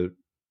to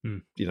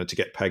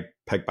get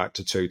pegged back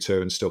to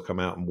 2-2 and still come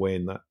out and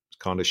win, that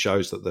kind of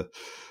shows that the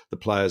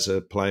players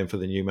are playing for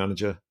the new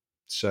manager.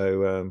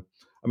 So,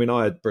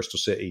 I had Bristol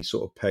City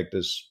sort of pegged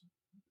as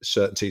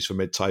certainties for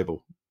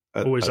mid-table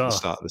at the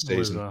start of the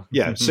season.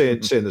 Yeah, seeing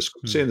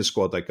the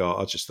squad they got,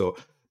 I just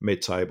thought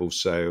mid-table.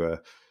 So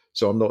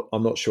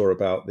I'm not sure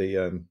about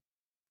the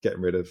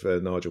getting rid of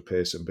Nigel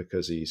Pearson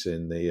because he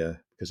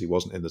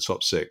wasn't in the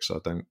top 6. I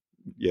don't.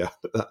 Yeah,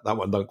 that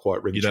one don't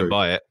quite ring true. You don't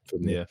buy it?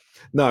 Yeah.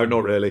 No,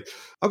 not really.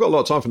 I've got a lot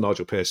of time for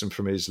Nigel Pearson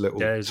from his little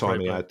time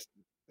he had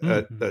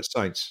at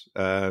Saints,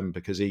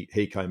 because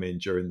he came in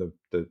during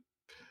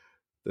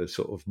the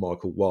sort of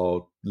Michael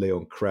Wilde,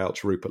 Leon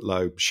Crouch, Rupert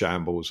Lowe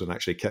shambles, and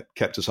actually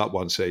kept us up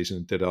one season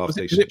and did half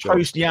decent job. Was it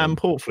post Jan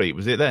Portfleet?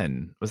 Was it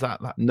then? Was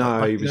that?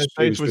 No, he was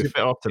a bit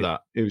after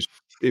that. It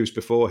was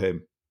before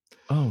him.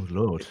 Oh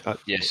Lord!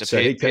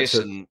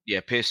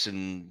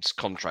 Pearson's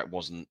contract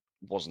wasn't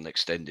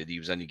extended. He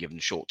was only given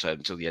short term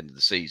until the end of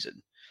the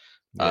season.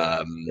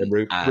 Yeah.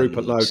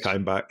 Rupert Lowe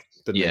came back,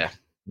 didn't he?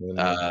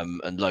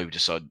 And Lowe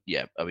decided.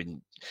 Yeah, I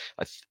mean,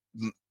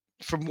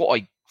 from what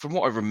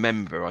I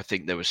remember, I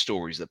think there were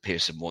stories that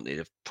Pearson wanted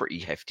a pretty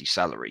hefty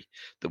salary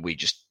that we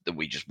just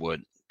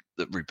weren't.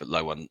 That Rupert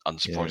Lowe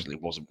unsurprisingly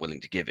wasn't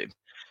willing to give him.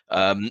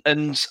 And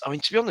I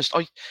mean, to be honest,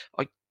 I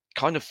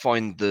kind of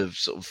find the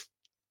sort of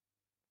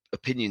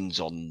opinions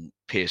on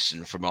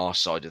Pearson from our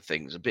side of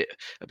things a bit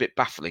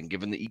baffling,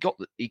 given that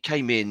he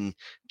came in,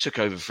 took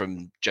over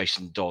from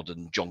Jason Dodd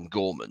and John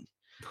Gorman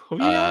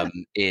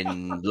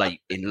in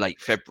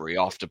late February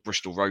after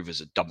Bristol Rovers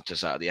had dumped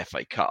us out of the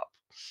FA Cup,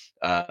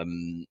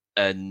 and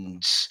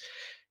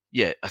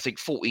I think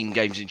 14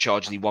 games in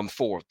charge, and he won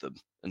 4 of them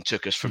and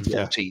took us from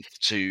 14th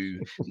to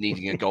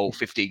needing a goal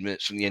 15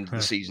 minutes from the end of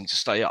the season to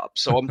stay up.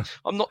 So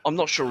I'm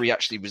not sure he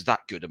actually was that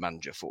good a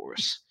manager for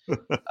us.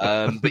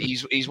 But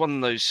he's one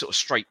of those sort of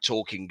straight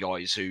talking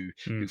guys who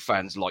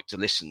fans like to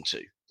listen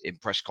to in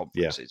press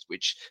conferences,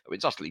 which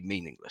it's utterly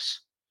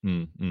meaningless.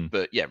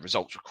 But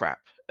results were crap,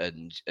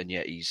 and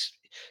yet he's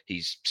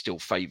still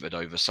favoured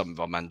over some of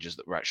our managers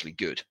that were actually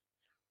good.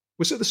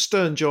 Was it the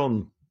Stern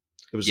John?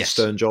 It was the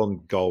Stern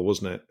John goal,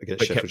 wasn't it,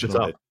 against Sheffield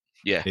United?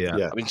 Yeah.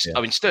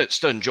 I mean,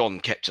 Stern John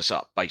kept us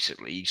up.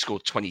 Basically, he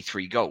scored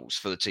 23 goals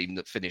for the team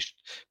that finished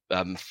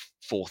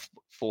fourth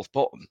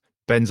bottom.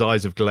 Ben's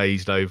eyes have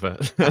glazed over.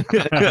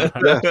 Yeah,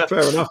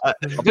 fair enough.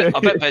 I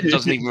bet Ben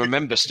doesn't even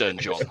remember Stern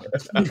John.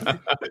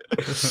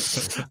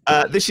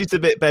 This is the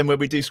bit, Ben, where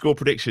we do score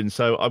predictions.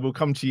 So I will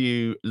come to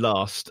you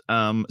last.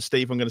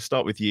 Steve, I'm going to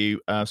start with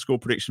you. Score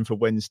prediction for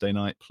Wednesday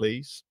night,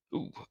 please.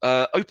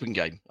 Open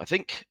game, I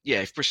think.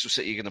 Yeah, if Bristol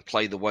City are going to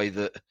play the way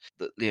that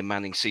Liam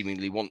Manning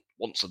seemingly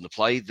wants them to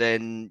play,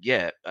 then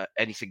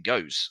anything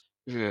goes.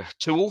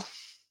 2-2.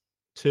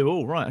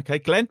 2-2, right? Okay,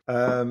 Glenn.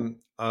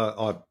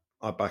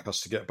 I back us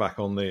to get back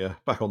on the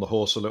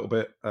horse a little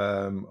bit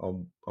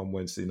on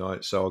Wednesday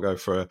night, so I'll go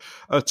for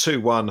a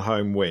 2-1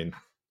 home win.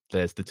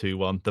 There's the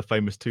 2-1, the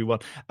famous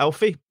 2-1.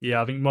 Alfie?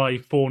 Yeah, I think my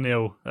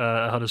 4-0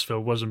 at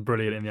Huddersfield wasn't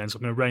brilliant in the end, so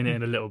I'm going to rein it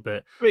in a little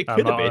bit. It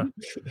could have been.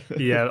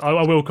 Yeah,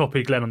 I will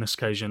copy Glenn on this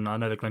occasion. I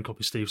know that Glenn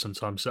copies Steve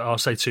sometimes, so I'll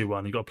say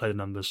 2-1. You've got to play the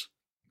numbers.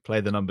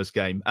 Play the numbers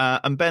game.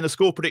 And Ben, a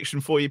score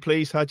prediction for you,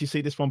 please. How do you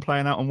see this one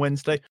playing out on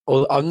Wednesday?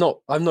 Well, I'm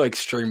not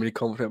extremely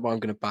confident, but I'm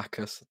going to back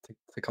us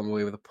to come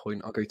away with a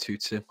point. I'll go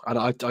 2-2. And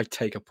I'd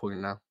take a point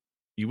now.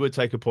 You would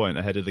take a point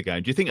ahead of the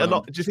game. Do you think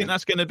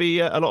that's going to be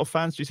a lot of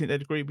fans? Do you think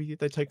they'd agree with you?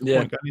 They'd take a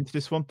point going into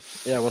this one?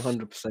 Yeah,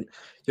 100%.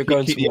 You're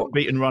going to keep the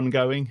beat and run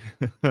going.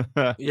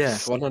 Yeah,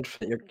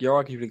 100%.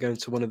 You're arguably going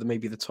to one of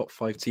the top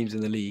 5 teams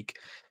in the league.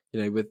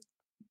 With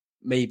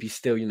maybe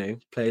still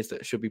players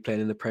that should be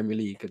playing in the Premier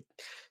League.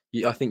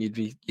 I think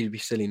you'd be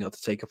silly not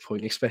to take a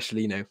point,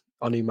 especially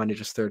our new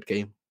manager's 3rd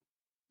game.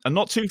 And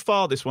not too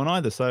far this one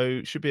either, so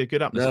it should be a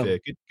good atmosphere.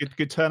 No.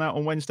 Good turnout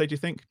on Wednesday. Do you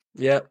think?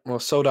 Yeah, well,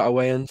 sold out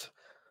away end.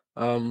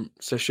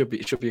 So it should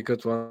be a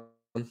good one.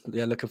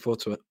 Yeah, looking forward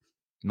to it.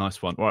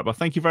 Nice one. All right, well,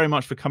 thank you very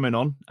much for coming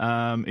on.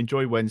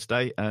 Enjoy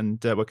Wednesday, and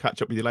we'll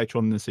catch up with you later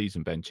on in the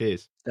season, Ben.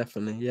 Cheers.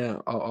 Definitely, yeah.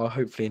 I'll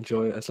hopefully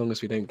enjoy it as long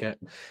as we don't get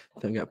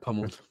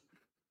pummeled.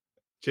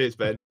 Cheers,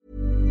 Ben.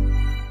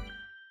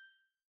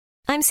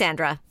 I'm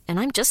Sandra, and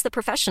I'm just the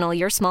professional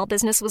your small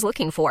business was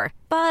looking for.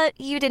 But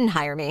you didn't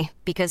hire me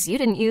because you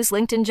didn't use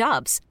LinkedIn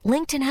Jobs.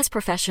 LinkedIn has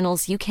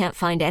professionals you can't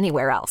find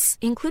anywhere else,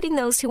 including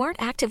those who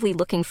aren't actively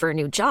looking for a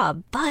new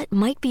job, but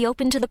might be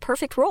open to the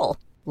perfect role,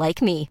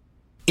 like me.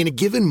 In a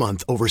given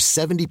month, over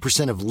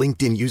 70% of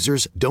LinkedIn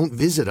users don't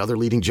visit other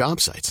leading job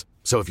sites.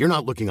 So if you're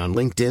not looking on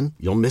LinkedIn,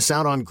 you'll miss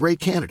out on great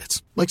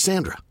candidates like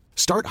Sandra.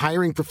 Start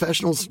hiring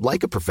professionals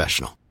like a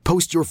professional.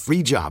 Post your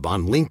free job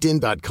on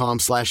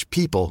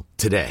linkedin.com/people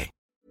today.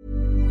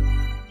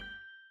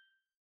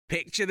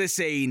 Picture the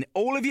scene.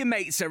 All of your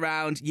mates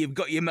around, you've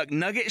got your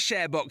McNugget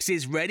share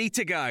boxes ready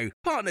to go.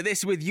 Partner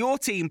this with your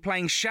team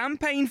playing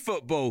champagne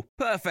football.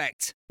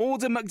 Perfect.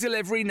 Order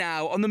McDelivery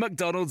now on the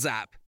McDonald's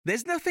app.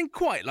 There's nothing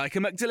quite like a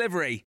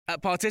McDelivery.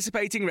 At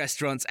participating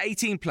restaurants,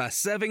 18 plus,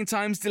 serving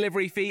times,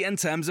 delivery fee and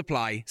terms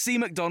apply. See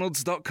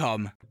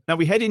mcdonalds.com. Now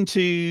we head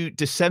into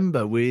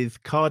December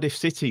with Cardiff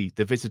City,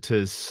 the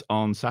visitors,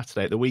 on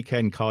Saturday. At the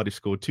weekend, Cardiff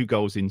scored 2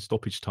 goals in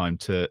stoppage time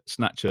to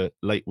snatch a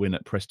late win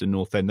at Preston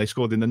North End. They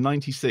scored in the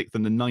 96th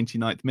and the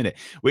 99th minute,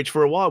 which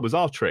for a while was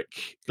our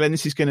trick. Glenn,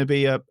 this is going to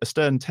be a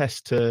stern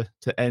test to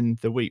end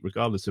the week,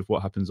 regardless of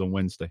what happens on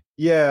Wednesday.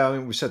 Yeah, I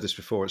mean, we said this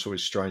before. It's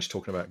always strange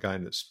talking about a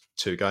game that's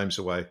 2 games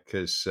away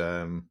because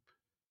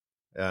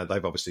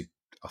they've obviously,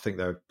 I think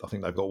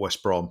they've got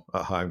West Brom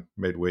at home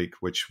midweek,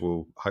 which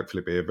will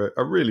hopefully be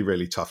a really,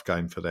 really tough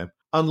game for them.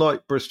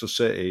 Unlike Bristol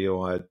City,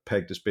 who I had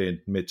pegged as being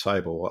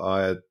mid-table,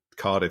 I had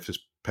Cardiff as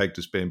pegged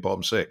as being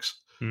bottom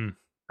 6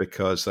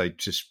 because they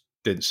just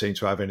didn't seem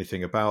to have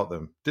anything about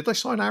them. Did they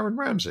sign Aaron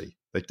Ramsey?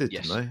 They did,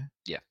 yes. Didn't they?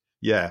 Yeah.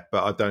 Yeah,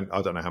 but I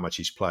don't know how much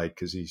he's played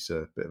because he's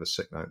a bit of a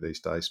sick note these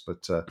days.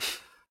 But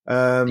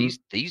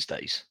these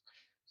days.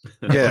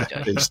 Yeah,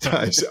 these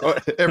days,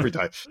 every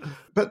day.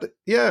 But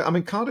yeah, I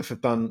mean, Cardiff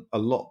have done a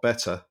lot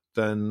better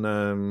than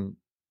I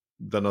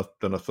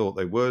thought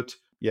they would.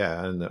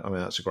 Yeah, and I mean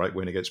that's a great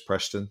win against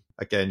Preston.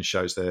 Again,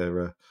 shows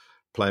they're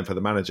playing for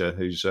the manager,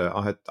 who's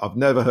I've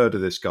never heard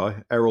of this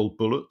guy, Erol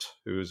Bulut,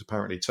 who is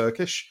apparently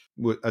Turkish,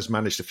 has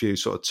managed a few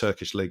sort of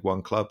Turkish League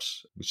One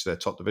clubs, which is their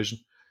top division,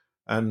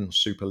 and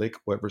Super League,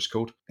 whatever it's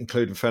called,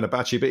 including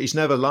Fenerbahce. But he's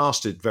never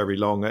lasted very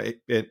long at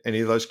any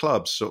of those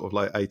clubs, sort of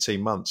like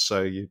 18 months.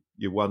 So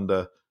you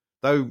wonder,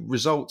 though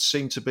results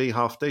seem to be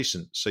half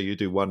decent. So you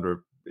do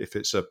wonder if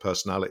it's a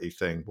personality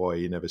thing, why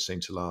he never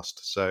seemed to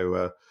last.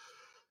 So,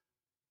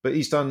 but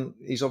he's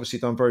obviously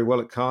done very well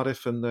at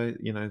Cardiff, and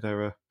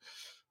they're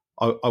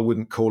I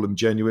wouldn't call them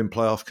genuine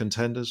playoff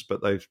contenders,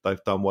 but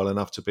they've done well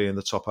enough to be in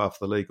the top half of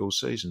the league all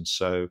season.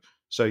 So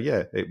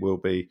yeah, it will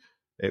be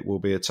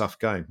a tough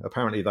game.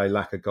 Apparently, they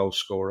lack a goal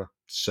scorer,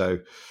 so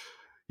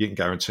you can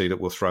guarantee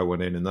that we'll throw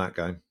one in that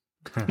game.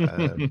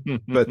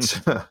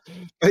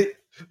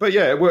 But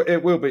yeah,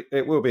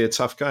 it will be a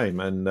tough game,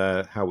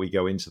 and how we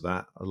go into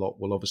that a lot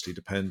will obviously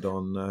depend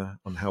on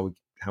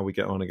how we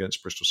get on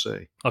against Bristol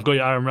City. I've got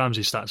your Aaron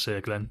Ramsey stats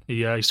here, Glenn.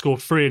 He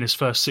scored 3 in his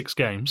first 6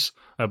 games,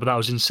 but that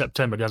was in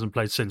September. He hasn't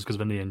played since because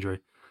of a knee injury.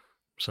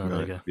 So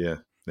there you go. Yeah,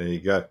 there you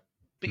go.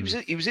 But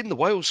he was in the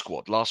Wales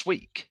squad last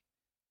week.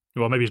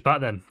 Well, maybe he's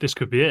back then. This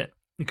could be it.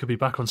 He could be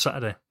back on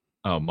Saturday.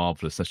 Oh,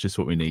 marvellous. That's just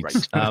what we need.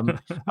 I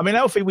mean,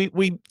 Alfie, we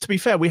to be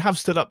fair, we have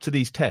stood up to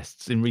these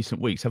tests in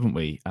recent weeks, haven't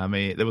we? I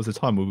mean, there was a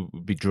time we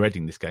would be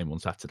dreading this game on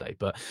Saturday,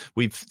 but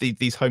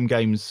these home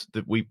games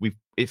that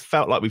it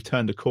felt like we've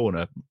turned a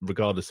corner,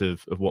 regardless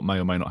of what may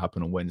or may not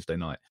happen on Wednesday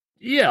night.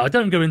 Yeah, I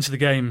don't go into the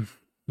game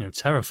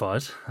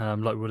terrified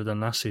like we would have done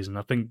last season,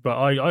 I think. But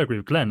I agree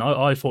with Glenn.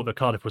 I thought that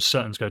Cardiff was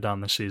certain to go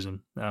down this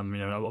season.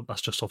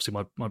 That's just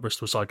obviously my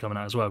Bristol side coming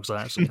out as well, because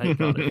I absolutely hate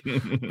Cardiff.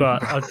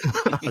 But I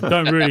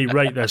don't really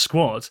rate their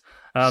squad.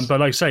 But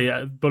like I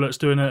say, Bullett's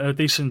doing a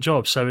decent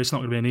job, so it's not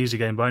going to be an easy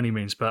game by any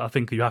means. But I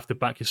think you have to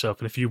back yourself,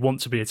 and if you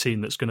want to be a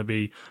team that's going to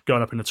be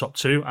going up in the top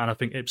 2, and I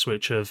think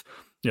Ipswich have,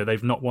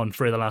 they've not won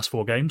 3 of the last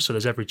 4 games, so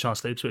there's every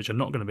chance that Ipswich are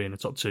not going to be in the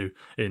top 2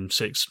 in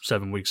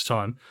 6-7 weeks'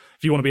 time.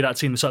 If you want to be that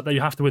team that's up there,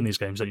 you have to win these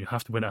games. Then you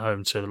have to win at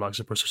home to the likes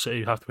of Bristol City.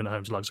 You have to win at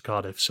home to the likes of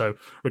Cardiff. So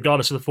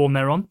regardless of the form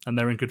they're on, and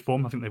they're in good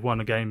form, I think they've won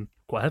a game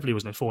quite heavily,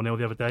 wasn't it? 4-0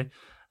 the other day.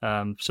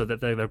 So that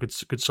they're a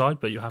good side,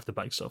 but you have to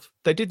back yourself.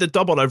 They did the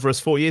double over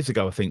us 4 years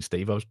ago, I think,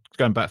 Steve. I was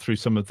going back through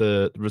some of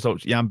the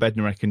results. Jan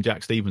Bednarek and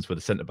Jack Stevens were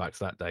the centre-backs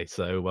that day.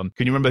 So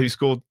can you remember who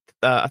scored?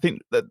 I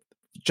think that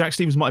Jack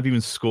Stevens might have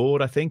even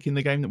scored, I think, in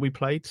the game that we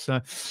played. So,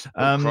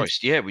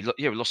 Christ, yeah, we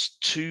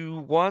lost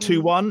 2-1.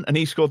 2-1, and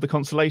he scored the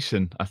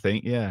consolation, I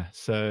think. Yeah,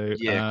 so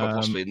yeah, quite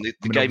possibly. And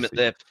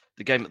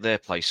the game at their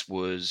place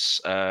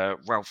was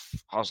Ralph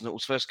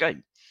Hasenhüttl's first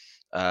game.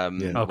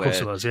 Of course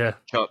it was, yeah.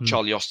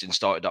 Charlie Austin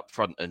started up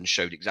front and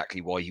showed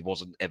exactly why he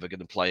wasn't ever going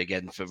to play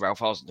again for Ralph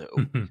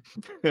Hasenhüttl.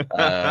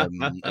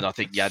 And I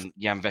think Jan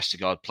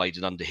Vestergaard played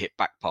an under-hit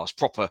back pass,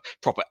 proper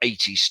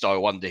 80s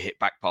style under-hit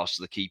back pass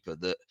to the keeper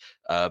that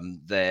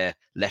their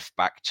left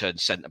back turned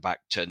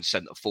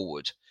centre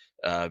forward.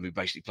 who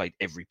basically played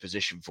every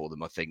position for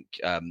them, I think,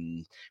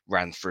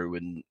 ran through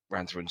and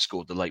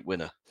scored the late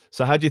winner.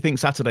 So how do you think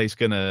Saturday's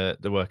going to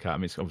work out? I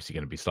mean, it's obviously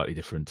going to be slightly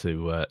different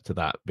to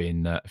that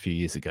being a few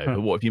years ago.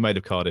 But what have you made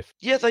of Cardiff?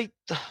 Yeah, I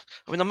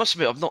must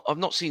admit, I've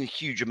not seen a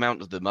huge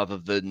amount of them other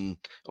than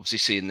obviously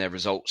seeing their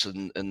results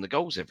and the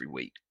goals every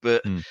week.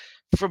 But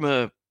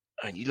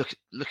and you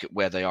look at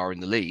where they are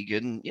in the league,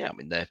 and yeah, I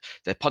mean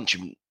they're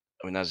punching.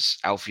 I mean, as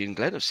Alfie and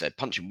Glenn have said,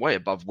 punching way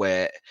above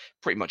where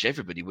pretty much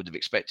everybody would have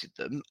expected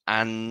them.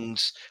 And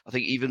I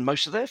think even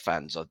most of their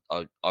fans,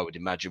 I would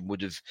imagine,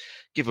 would have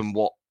given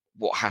what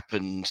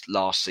happened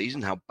last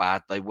season, how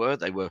bad they were.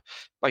 They were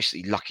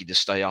basically lucky to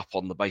stay up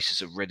on the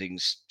basis of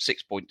Reading's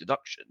 6-point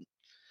deduction.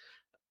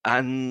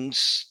 And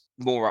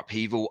more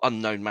upheaval,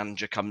 unknown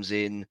manager comes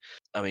in.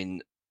 I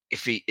mean,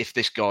 if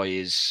this guy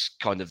is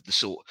kind of the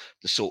sort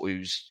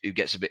who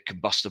gets a bit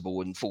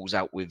combustible and falls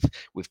out with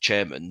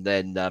chairman,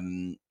 then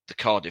the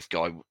Cardiff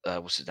guy,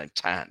 what's his name,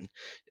 Tan,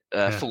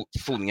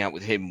 falling out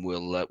with him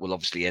will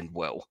obviously end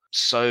well.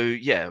 So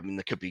yeah, I mean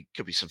there could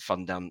be some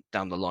fun down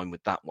the line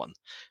with that one.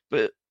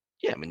 But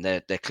yeah, I mean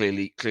they're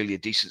clearly a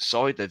decent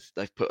side.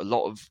 They've put a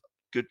lot of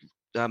good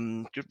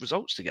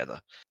results together.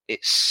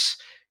 It's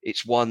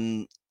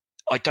one.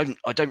 I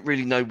don't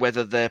really know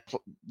whether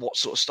what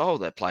sort of style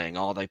they're playing.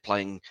 Are they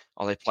playing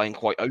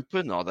quite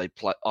open? Are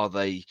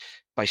they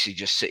basically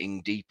just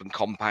sitting deep and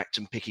compact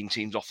and picking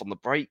teams off on the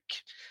break?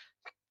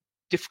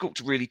 Difficult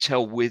to really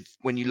tell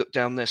when you look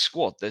down their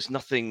squad. There's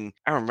nothing.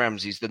 Aaron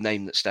Ramsey's the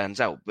name that stands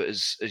out, but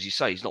as you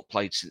say, he's not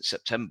played since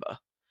September,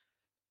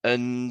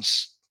 and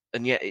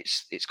yet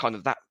it's kind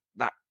of that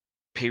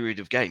period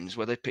of games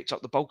where they've picked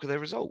up the bulk of their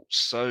results.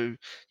 So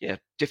yeah,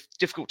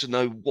 difficult to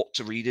know what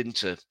to read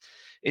into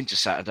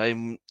Saturday,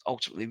 and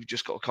ultimately we've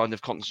just got to kind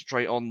of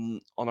concentrate on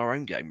our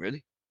own game,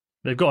 really.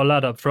 They've got a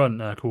lad up front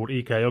called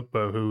Ike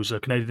Ugbo, who's a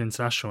Canadian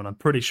international, and I'm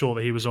pretty sure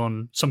that he was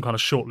on some kind of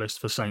shortlist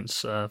for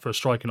Saints for a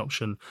striking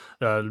option,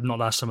 not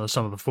last summer, the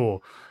summer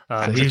before.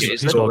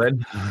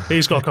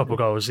 He's got a couple of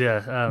goals, yeah,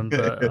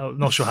 but I'm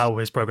not sure how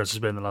his progress has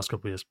been in the last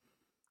couple of years.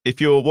 If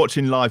you're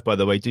watching live, by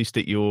the way, do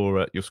stick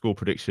your score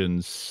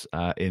predictions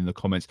in the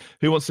comments.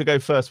 Who wants to go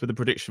first with the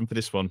prediction for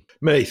this one?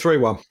 Me,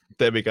 3-1.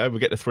 There we go. We'll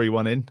get the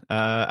 3-1 in.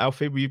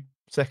 Alfie, were you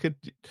second?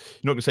 You're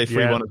not going to say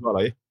 3-1 as well,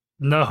 are you?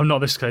 No, I'm not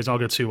this case. I'll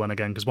go 2-1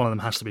 again because one of them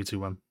has to be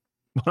 2-1.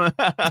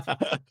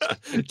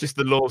 Just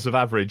the laws of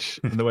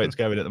average and the way it's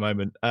going at the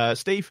moment.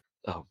 Steve?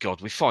 Oh,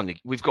 God, we've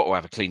got to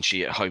have a clean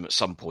sheet at home at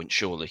some point,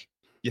 surely.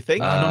 You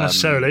think? Not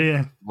necessarily,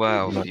 yeah.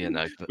 Well, you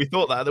know. But... We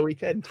thought that at the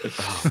weekend.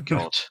 Oh,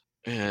 God.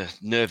 Yeah,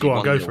 nervy. Go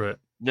on, go for it.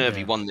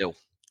 Nervy 1-0.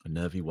 A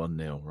nervy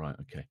 1-0, right,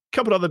 okay.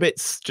 Couple of other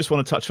bits just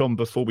want to touch on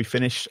before we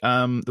finish.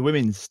 The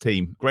women's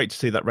team, great to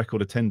see that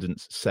record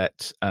attendance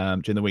set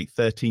during the week,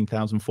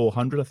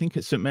 13,400, I think,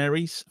 at St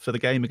Mary's for the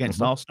game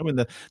against Arsenal in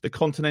the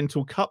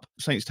Continental Cup.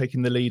 Saints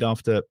taking the lead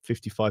after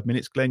 55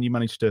 minutes. Glenn, you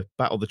managed to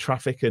battle the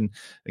traffic and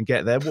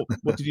get there.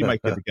 What did you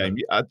make of the game?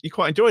 You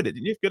quite enjoyed it,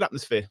 didn't you? Good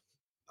atmosphere.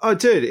 I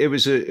did. It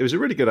was a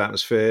really good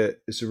atmosphere.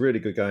 It's a really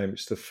good game.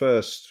 It's the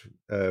first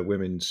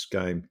women's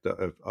game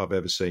that I've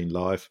ever seen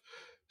live.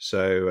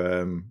 So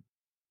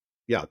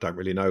I don't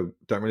really know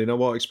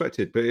what I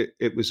expected, but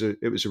it was a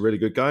really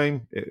good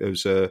game. It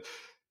was a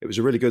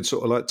really good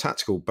sort of like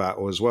tactical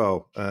battle as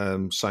well.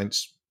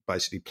 Saints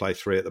basically play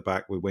 3 at the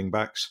back with wing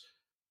backs,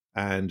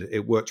 and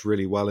it worked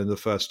really well in the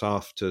first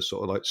half to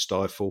sort of like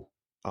stifle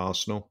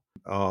Arsenal.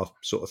 Our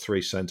sort of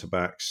 3 centre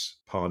backs,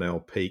 Parnell,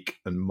 Peake,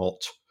 and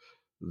Mott.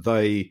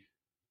 They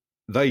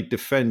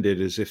defended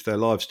as if their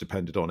lives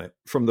depended on it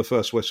from the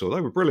first whistle.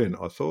 They were brilliant,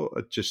 I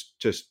thought.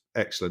 Just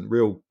excellent.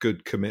 Real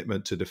good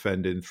commitment to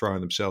defending, throwing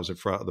themselves in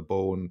front of the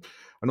ball and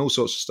all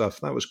sorts of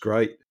stuff. That was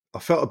great. I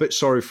felt a bit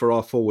sorry for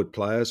our forward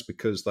players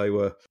because they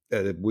were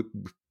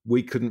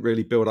we couldn't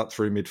really build up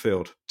through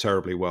midfield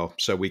terribly well.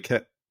 So we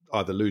kept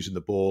either losing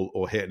the ball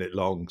or hitting it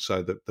long,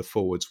 so that the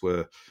forwards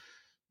were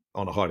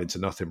on a hiding to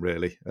nothing,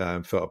 really.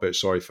 Felt a bit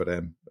sorry for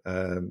them.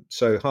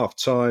 So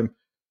half-time,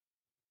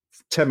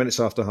 10 minutes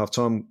after half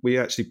time, we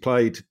actually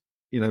played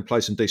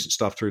some decent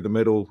stuff through the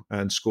middle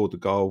and scored the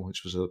goal,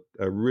 which was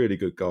a really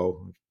good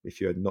goal.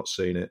 If you had not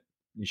seen it,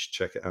 you should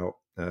check it out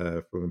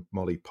from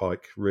Molly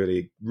Pike.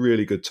 Really,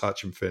 really good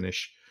touch and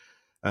finish.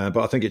 But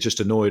I think it just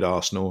annoyed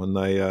Arsenal, and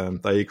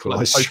they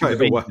equalised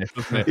straight away.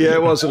 Yeah,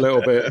 it was a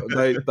little bit.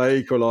 They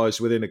equalised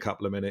within a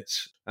couple of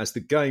minutes. As the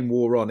game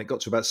wore on, it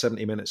got to about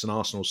 70 minutes, and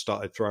Arsenal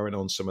started throwing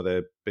on some of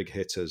their big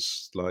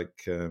hitters,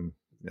 like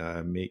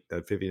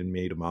Vivian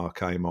Miedemar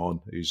came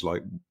on, who's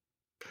like,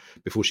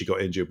 before she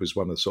got injured, was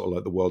one of sort of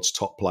like the world's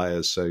top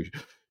players. So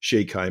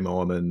she came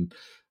on, and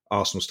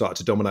Arsenal started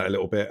to dominate a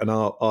little bit. And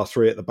our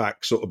 3 at the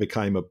back sort of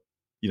became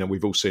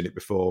we've all seen it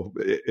before.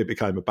 It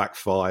became a back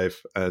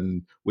 5,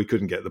 and we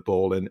couldn't get the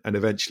ball. And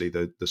eventually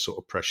the sort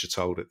of pressure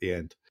told at the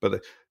end.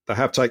 But they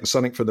have taken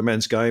something from the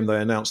men's game. They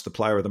announced the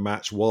player of the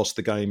match whilst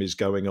the game is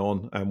going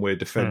on, and we're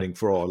defending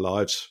for our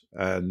lives.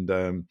 And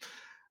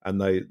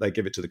they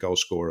give it to the goal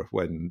scorer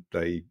when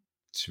they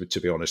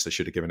to be honest, they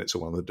should have given it to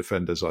one of the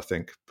defenders, I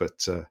think. But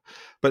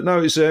no,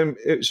 it was a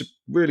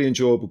really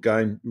enjoyable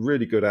game,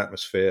 really good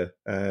atmosphere,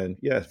 and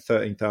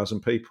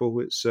 13,000 people.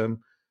 It's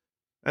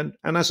and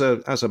as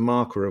a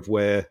marker of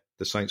where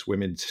the Saints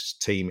women's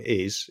team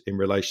is in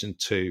relation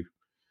to,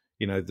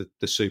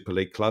 the Super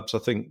League clubs, I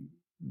think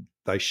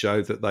they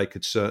show that they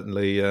could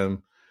certainly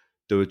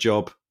do a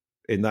job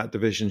in that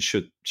division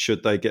should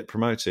they get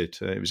promoted.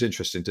 It was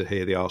interesting to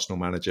hear the Arsenal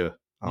manager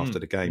after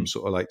the game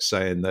sort of like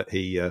saying that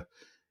he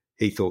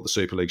thought the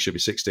Super League should be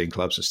 16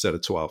 clubs instead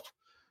of 12,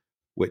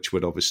 which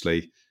would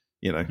obviously,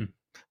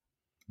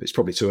 it's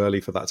probably too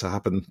early for that to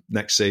happen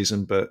next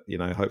season, but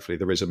hopefully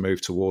there is a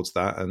move towards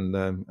that,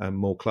 and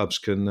more clubs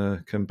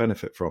can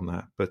benefit from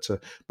that.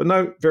 But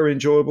no, very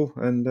enjoyable,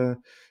 and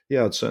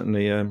I'd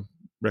certainly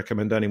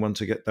recommend anyone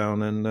to get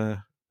down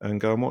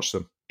and go and watch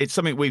them. It's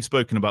something we've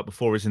spoken about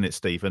before, isn't it,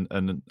 Steve?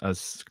 And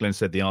as Glenn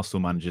said, the Arsenal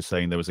manager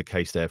saying there was a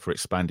case there for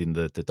expanding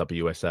the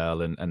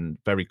WSL, and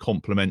very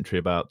complimentary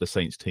about the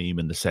Saints team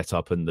and the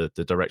setup and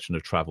the direction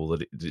of travel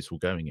that it's all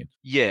going in.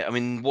 Yeah, I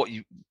mean,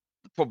 the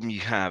problem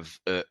you have,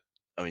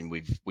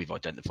 we've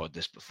identified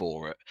this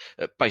before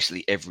at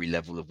basically every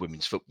level of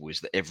women's football, is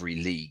that every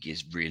league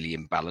is really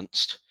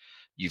imbalanced.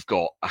 You've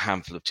got a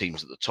handful of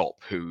teams at the top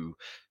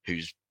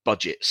whose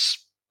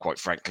budgets, quite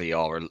frankly,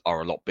 are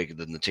a lot bigger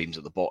than the teams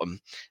at the bottom,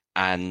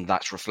 and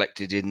that's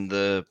reflected in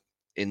the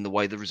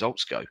way the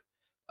results go.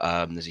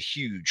 There's a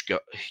huge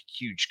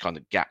kind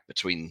of gap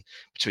between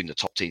the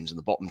top teams and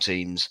the bottom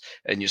teams,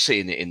 and you're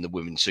seeing it in the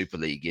Women's Super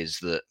League. Is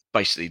that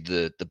basically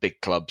the big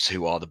clubs,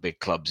 who are the big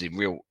clubs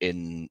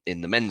in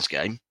the men's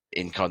game,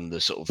 in kind of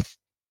the sort of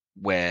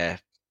where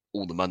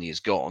all the money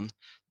is gone,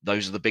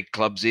 those are the big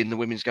clubs in the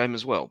women's game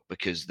as well,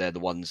 because they're the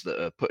ones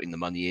that are putting the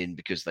money in,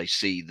 because they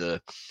see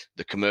the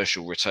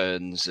commercial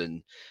returns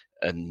and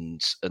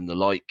the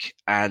like.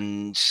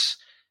 And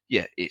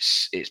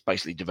it's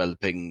basically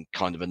developing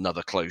kind of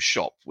another closed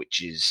shop,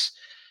 which is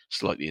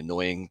slightly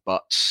annoying.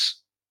 But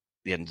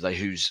at the end of the day,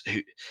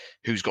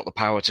 who's got the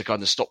power to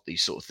kind of stop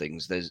these sort of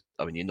things?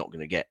 You're not going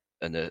to get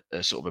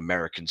a sort of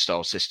American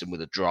style system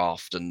with a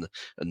draft and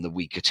the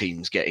weaker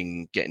teams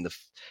getting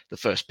the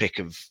first pick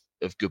of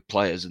good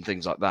players and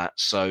things like that.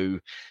 So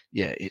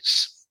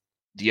it's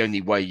the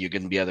only way you're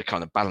going to be able to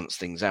kind of balance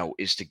things out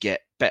is to get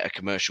better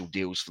commercial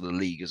deals for the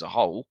league as a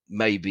whole.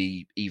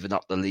 Maybe even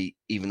up the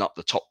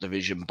top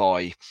division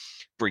by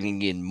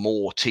bringing in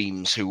more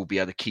teams who will be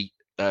able to keep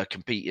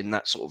compete in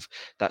that sort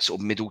of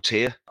middle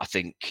tier.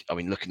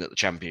 Looking at the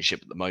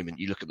Championship at the moment,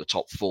 you look at the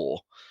top four: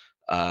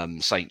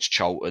 Saints,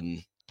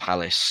 Charlton,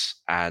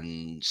 Palace,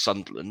 and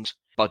Sunderland.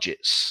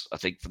 Budgets, I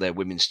think, for their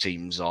women's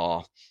teams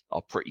are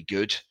pretty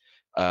good.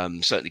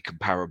 Certainly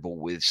comparable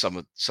with some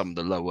of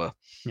the lower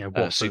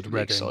Super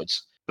League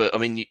sides. But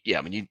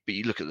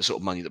you look at the sort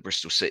of money that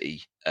Bristol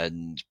City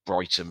and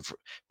Brighton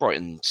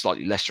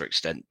slightly lesser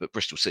extent, but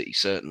Bristol City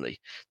certainly,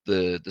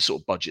 the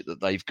sort of budget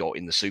that they've got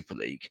in the Super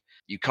League,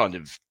 you kind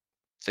of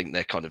think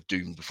they're kind of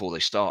doomed before they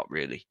start,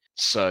 really.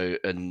 So,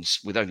 and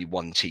with only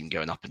one team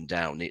going up and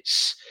down,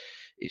 it's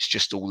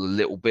just all a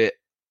little bit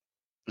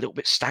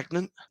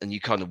stagnant, and you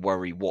kind of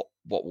worry what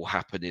will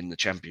happen in the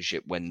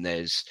Championship when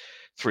there's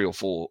three or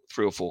four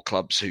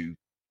clubs who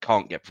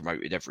can't get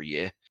promoted every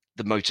year.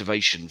 The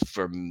motivation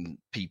from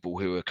people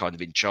who are kind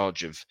of in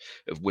charge of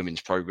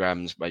women's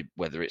programs,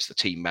 whether it's the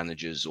team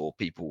managers or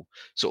people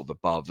sort of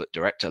above at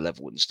director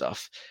level and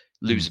stuff,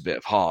 lose a bit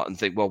of heart and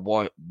think, well,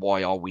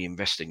 why are we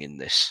investing in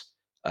this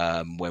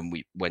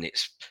when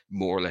it's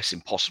more or less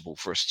impossible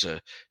for us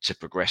to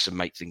progress and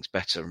make things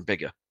better and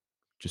bigger?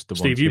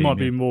 Steve, you might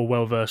be more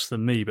well-versed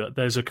than me, but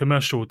there's a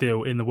commercial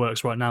deal in the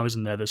works right now,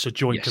 isn't there? That's a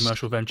joint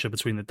commercial venture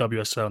between the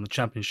WSL and the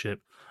Championship,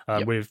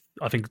 with,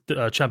 I think,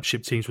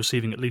 Championship teams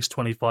receiving at least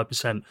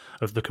 25%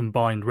 of the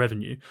combined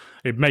revenue.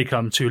 It may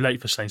come too late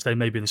for Saints. They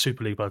may be in the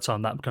Super League by the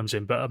time that comes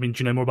in. But, do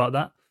you know more about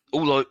that?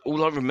 All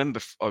I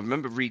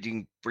remember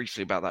reading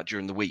briefly about that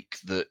during the week,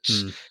 that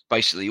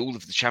basically all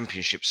of the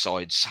Championship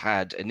sides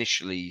had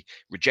initially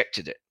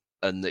rejected it,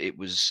 and that it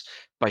was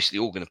basically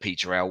all going to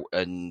peter out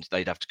and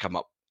they'd have to come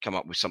up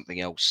with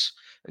something else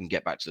and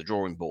get back to the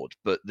drawing board.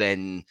 But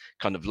then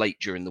kind of late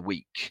during the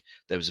week,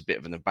 there was a bit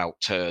of an about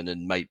turn,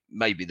 and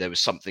maybe there was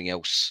something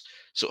else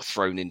sort of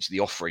thrown into the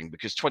offering,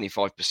 because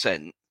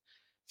 25%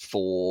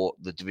 for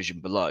the division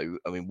below,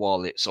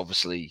 while it's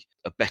obviously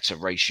a better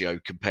ratio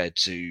compared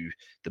to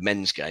the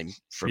men's game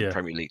from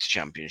Premier League to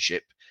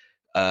Championship,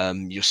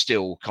 you're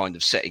still kind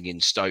of setting in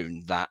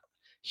stone that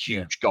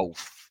huge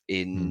gulf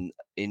in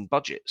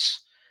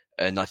budgets.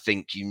 And I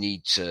think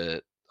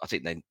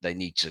they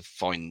need to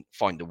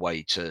find a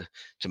way to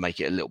make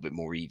it a little bit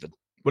more even.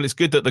 Well, it's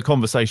good that the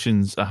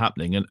conversations are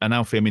happening, and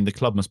Alfie, the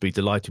club must be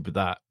delighted with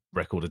that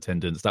record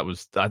attendance. That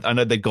was, I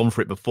know they'd gone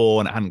for it before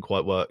and it hadn't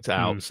quite worked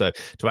out. So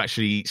to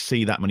actually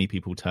see that many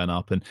people turn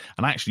up and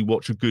actually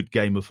watch a good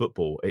game of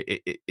football,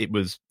 it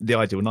was the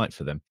ideal night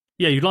for them.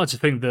 Yeah, you'd like to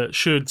think that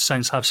should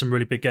Saints have some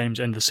really big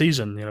games end of the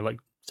season, like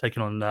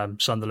taking on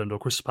Sunderland or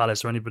Crystal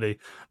Palace or anybody,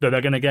 that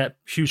they're going to get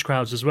huge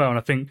crowds as well. And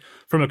I think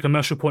from a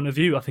commercial point of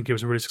view, I think it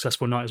was a really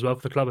successful night as well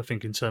for the club. I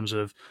think in terms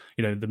of,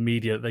 the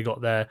media that they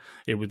got there,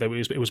 it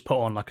was put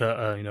on like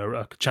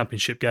a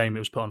championship game. It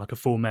was put on like a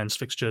full men's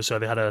fixture. So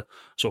they had a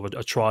sort of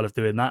a trial of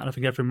doing that. And I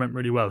think everything went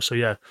really well. So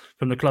yeah,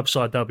 from the club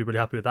side, they'll be really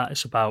happy with that.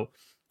 It's about,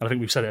 and I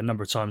think we've said it a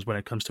number of times when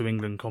it comes to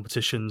England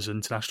competitions and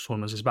international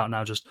tournaments, it's about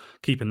now just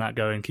keeping that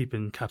going,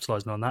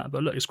 capitalising on that.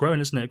 But look, it's growing,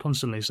 isn't it,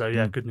 constantly? So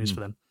yeah, good news for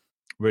them.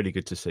 Really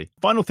good to see.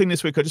 Final thing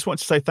this week, I just want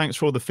to say thanks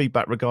for all the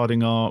feedback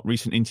regarding our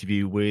recent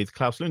interview with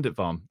Klaus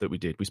Lundetvarm that we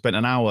did. We spent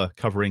an hour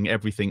covering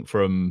everything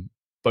from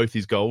both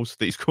his goals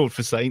that he scored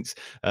for Saints,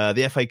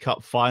 the FA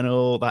Cup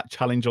final, that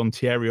challenge on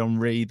Thierry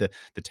Henry, the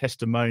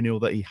testimonial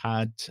that he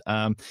had,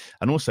 and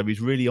also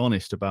he's really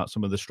honest about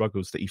some of the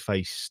struggles that he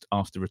faced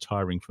after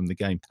retiring from the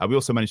game. We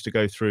also managed to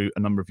go through a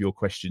number of your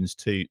questions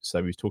too. So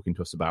he was talking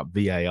to us about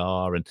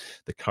VAR and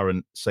the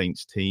current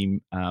Saints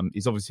team.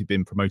 He's obviously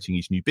been promoting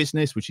his new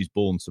business, which is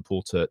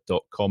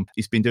bornsupporter.com.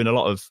 He's been doing a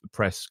lot of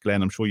press,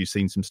 Glenn. I'm sure you've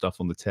seen some stuff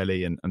on the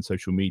telly and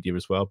social media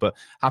as well. But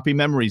happy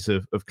memories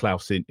of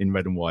Klaus in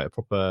red and white, a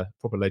proper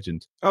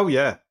legend. Oh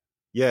yeah.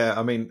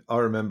 I mean, I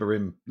remember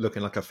him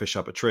looking like a fish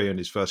up a tree in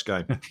his first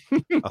game.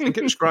 I think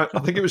it was Graham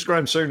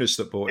Souness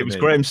that bought him. It was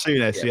Graham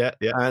Souness, yeah.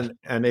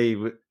 And he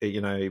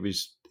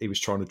was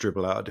trying to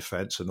dribble out of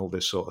defence and all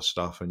this sort of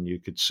stuff, and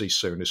you could see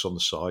Souness on the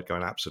side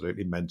going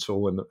absolutely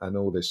mental and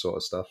all this sort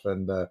of stuff.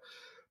 And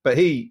but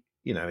he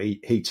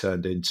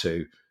turned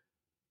into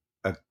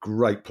a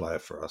great player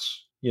for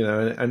us,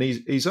 and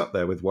he's up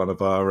there with one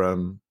of our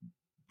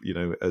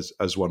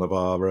as one of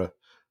our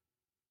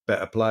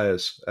better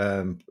players,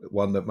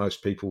 one that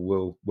most people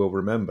will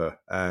remember,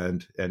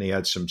 and he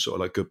had some sort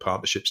of like good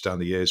partnerships down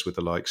the years with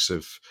the likes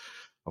of,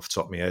 off the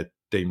top of my head,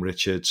 Dean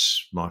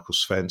Richards, Michael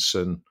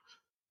Svensson,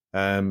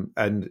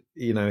 and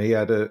he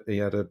had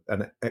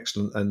an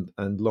excellent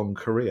and long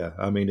career.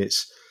 I mean,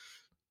 it's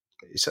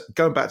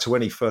going back to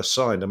when he first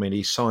signed. I mean,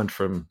 he signed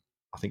from,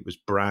 I think it was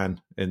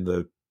Brann in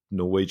the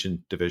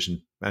Norwegian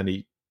division,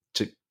 and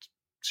so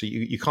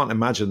you can't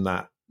imagine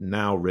that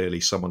now,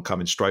 really, someone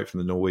coming straight from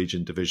the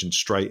Norwegian division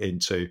straight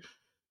into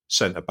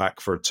centre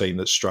back for a team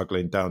that's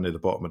struggling down near the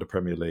bottom of the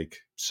Premier League.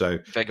 So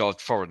Vegard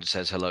Foreign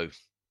says hello.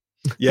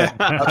 Yeah,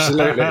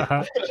 absolutely.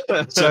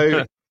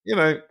 So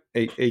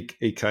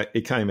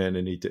he came in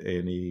and he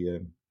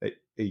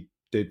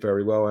did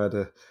very well.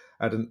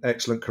 Had an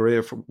excellent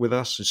career with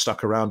us and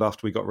stuck around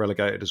after we got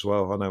relegated as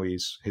well. I know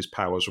his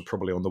powers were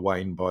probably on the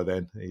wane by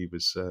then. He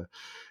was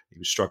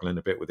struggling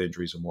a bit with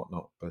injuries and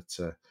whatnot, but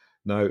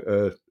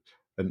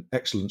an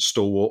excellent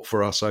stalwart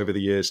for us over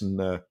the years.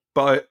 And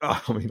but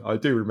I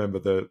do remember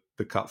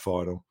the cup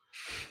final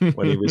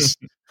when he was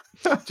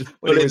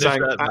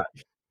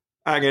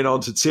hanging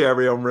on to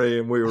Thierry Henry,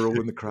 and we were all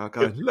in the crowd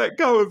going, "Let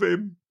go of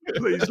him,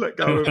 please, let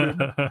go of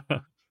him."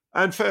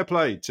 And fair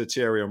play to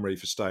Thierry Henry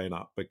for staying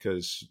up,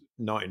 because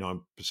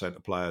 99%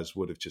 of players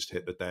would have just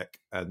hit the deck,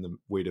 and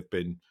we'd have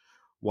been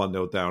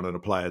 1-0 down and a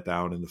player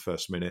down in the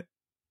first minute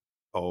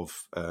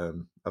of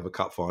a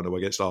cup final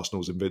against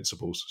Arsenal's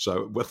Invincibles.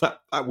 So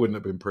that wouldn't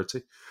have been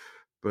pretty,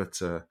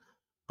 but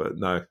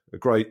no, a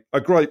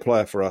great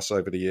player for us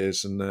over the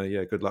years, and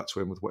good luck to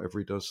him with whatever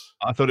he does.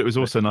 I thought it was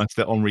also nice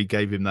that Henry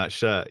gave him that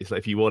shirt. It's like,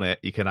 if you want it,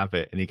 you can have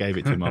it, and he gave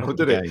it to him after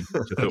the game,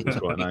 which I thought was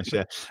quite nice.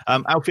 Yeah,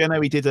 Alfie, I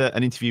know he did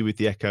an interview with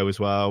the Echo as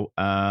well,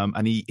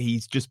 and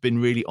he's just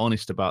been really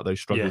honest about those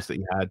struggles that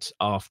he had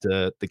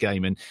after the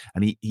game, and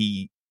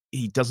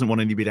he doesn't want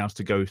anybody else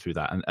to go through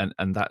that,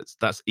 and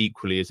that's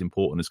equally as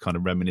important as kind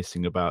of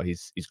reminiscing about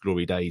his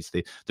glory days,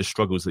 the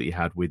struggles that he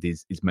had with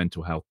his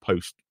mental health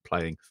post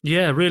playing.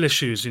 Yeah, real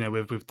issues,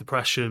 with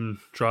depression,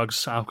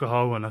 drugs,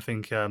 alcohol, and I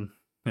think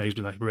he's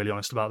been really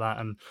honest about that.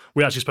 And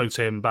we actually spoke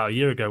to him about a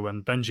year ago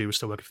when Benji was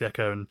still working for the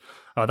Echo, and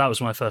that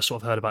was when I first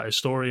sort of heard about his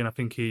story. And I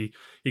think he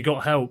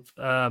got help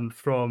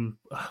from,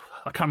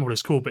 I can't remember what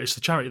it's called, but it's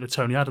the charity that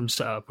Tony Adams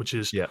set up, which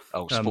is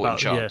Sporting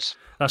Chance.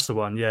 That's the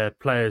one. Yeah,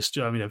 players,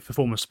 for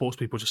former sports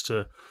people just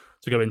to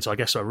go into, I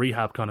guess, a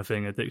rehab kind of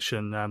thing,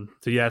 addiction.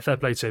 Fair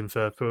play to him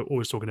for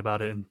always talking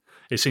about it, and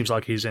it seems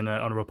like he's on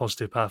a real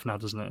positive path now,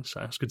 doesn't it?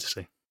 So it's good to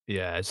see.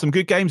 Yeah, some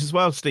good games as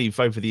well, Steve,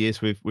 over the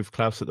years with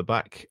Klaus at the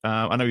back.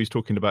 I know he was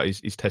talking about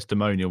his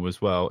testimonial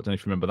as well. I don't know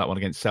if you remember that one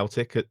against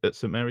Celtic at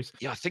St Mary's.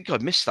 Yeah, I think I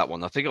missed that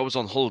one. I think I was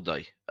on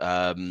holiday.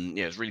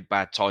 It was really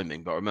bad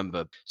timing, but I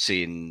remember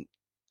seeing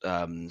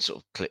sort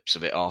of clips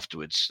of it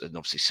afterwards, and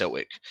obviously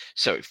Celtic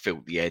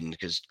filled the end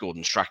because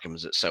Gordon Strachan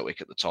was at Celtic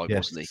at the time,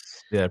 wasn't he?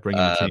 Yeah,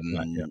 bringing the team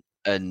back. Yeah.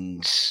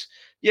 And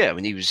I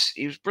mean, he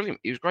was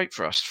brilliant. He was great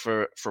for us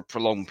for a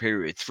prolonged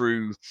period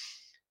through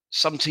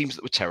some teams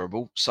that were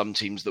terrible, some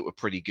teams that were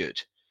pretty good.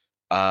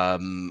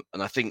 And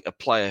I think a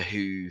player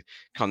who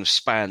kind of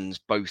spans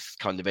both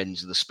kind of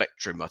ends of the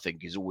spectrum, I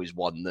think, is always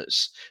one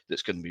that's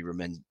going to be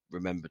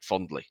remembered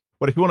fondly.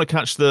 Well, if you want to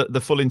catch the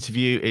full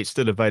interview, it's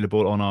still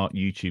available on our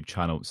YouTube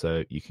channel,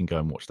 so you can go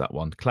and watch that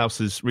one. Klaus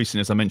has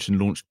recently, as I mentioned,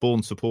 launched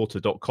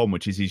bornsupporter.com,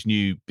 which is his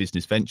new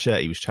business venture.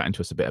 He was chatting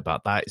to us a bit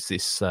about that. It's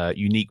this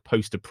unique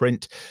poster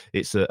print.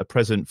 It's a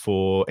present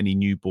for any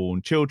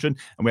newborn children,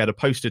 and we had a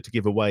poster to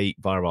give away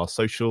via our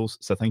socials.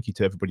 So thank you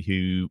to everybody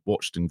who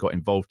watched and got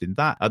involved in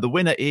that. The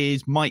winner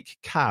is Mike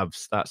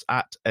Cavs. That's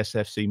at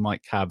SFC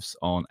Mike Cavs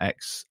on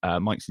X.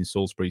 Mike's in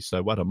Salisbury,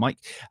 so well done, Mike.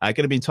 Going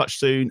to be in touch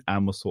soon,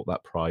 and we'll sort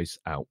that prize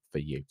out for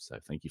you. So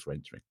thank you for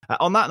entering.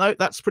 On that note,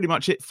 that's pretty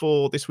much it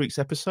for this week's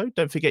episode.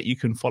 Don't forget you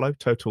can follow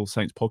Total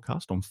Saints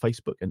Podcast on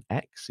Facebook and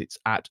X. It's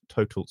at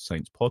Total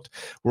Saints Pod.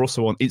 We're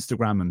also on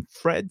Instagram and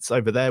Threads.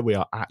 Over there, we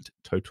are at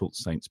Total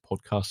Saints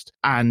Podcast.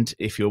 And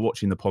if you're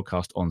watching the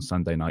podcast on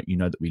Sunday night, you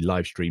know that we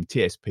live stream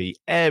TSP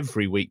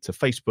every week to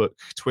Facebook,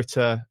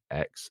 Twitter,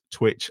 X,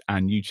 Twitch,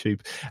 and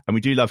YouTube. And we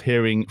do love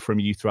hearing from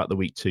you throughout the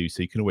week too.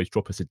 So you can always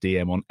drop us a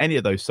DM on any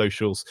of those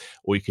socials,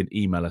 or you can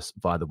email us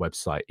via the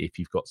website if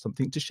you've got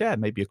something to share,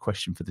 maybe a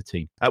question for the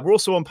team. We're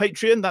also on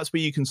Patreon. That's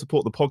where you can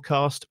support the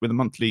podcast with a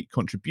monthly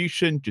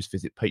contribution. Just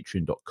visit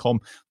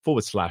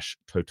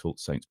patreon.com/Total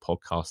Saints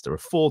Podcast. There are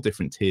 4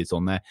 different tiers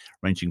on there,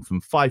 ranging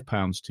from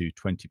 £5 to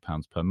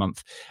 £20 per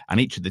month.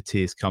 And each of the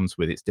tiers comes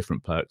with its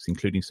different perks,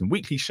 including some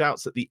weekly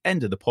shouts at the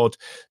end of the pod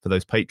for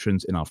those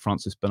patrons in our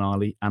Francis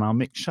Benali and our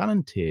Mick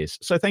Shannon tiers.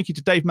 So thank you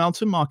to Dave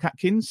Melton, Mark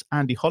Atkins,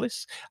 Andy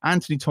Hollis,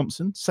 Anthony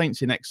Thompson,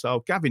 Saints in Exile,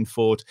 Gavin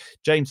Ford,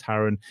 James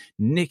Harron,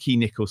 Nicky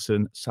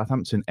Nicholson,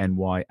 Southampton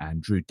NY,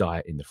 and Drew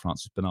Dyer in the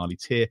Francis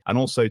Benali tier. And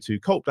also to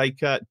Colt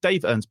Baker,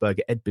 Dave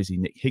Ernsberger, Ed Busy,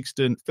 Nick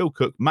Higston, Phil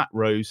Cook, Matt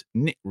Rose,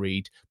 Nick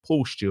Reed,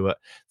 Paul Stewart,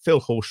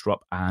 Phil Horstrup,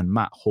 and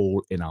Matt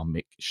Hall in our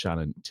Mick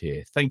Shannon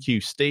tier. Thank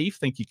you, Steve.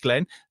 Thank you,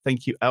 Glenn.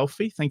 Thank you,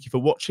 Alfie. Thank you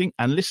for watching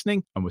and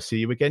listening, and we'll see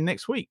you again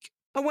next week.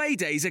 Away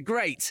days are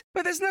great,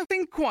 but there's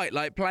nothing quite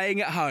like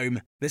playing at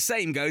home. The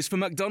same goes for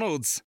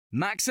McDonald's.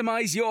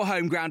 Maximise your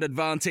home ground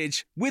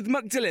advantage with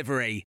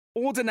McDelivery.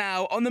 Order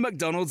now on the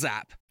McDonald's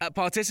app. At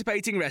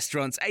participating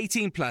restaurants,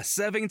 18 plus,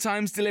 serving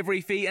times,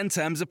 delivery fee and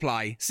terms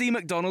apply. See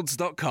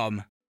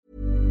mcdonalds.com.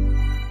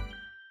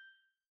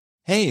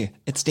 Hey,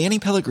 it's Danny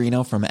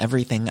Pellegrino from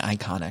Everything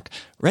Iconic.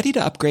 Ready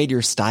to upgrade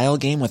your style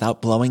game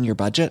without blowing your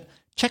budget?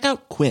 Check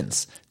out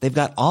Quince. They've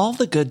got all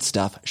the good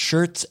stuff,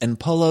 shirts and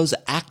polos,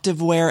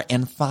 activewear,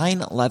 and fine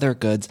leather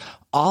goods,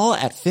 all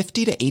at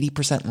 50 to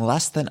 80%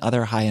 less than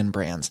other high-end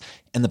brands.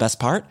 And the best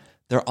part?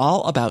 They're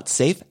all about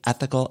safe,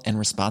 ethical, and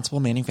responsible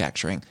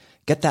manufacturing.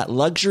 Get that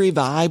luxury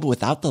vibe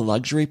without the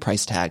luxury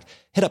price tag.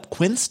 Hit up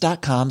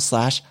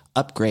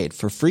quince.com/upgrade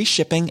for free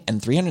shipping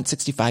and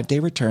 365-day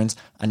returns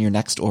on your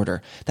next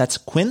order. That's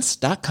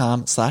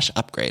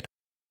quince.com/upgrade.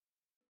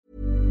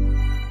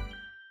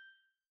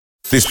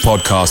 This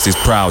podcast is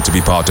proud to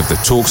be part of the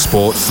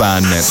TalkSport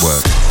Fan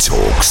Network.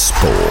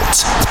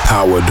 TalkSport.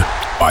 Powered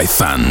by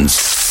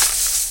fans.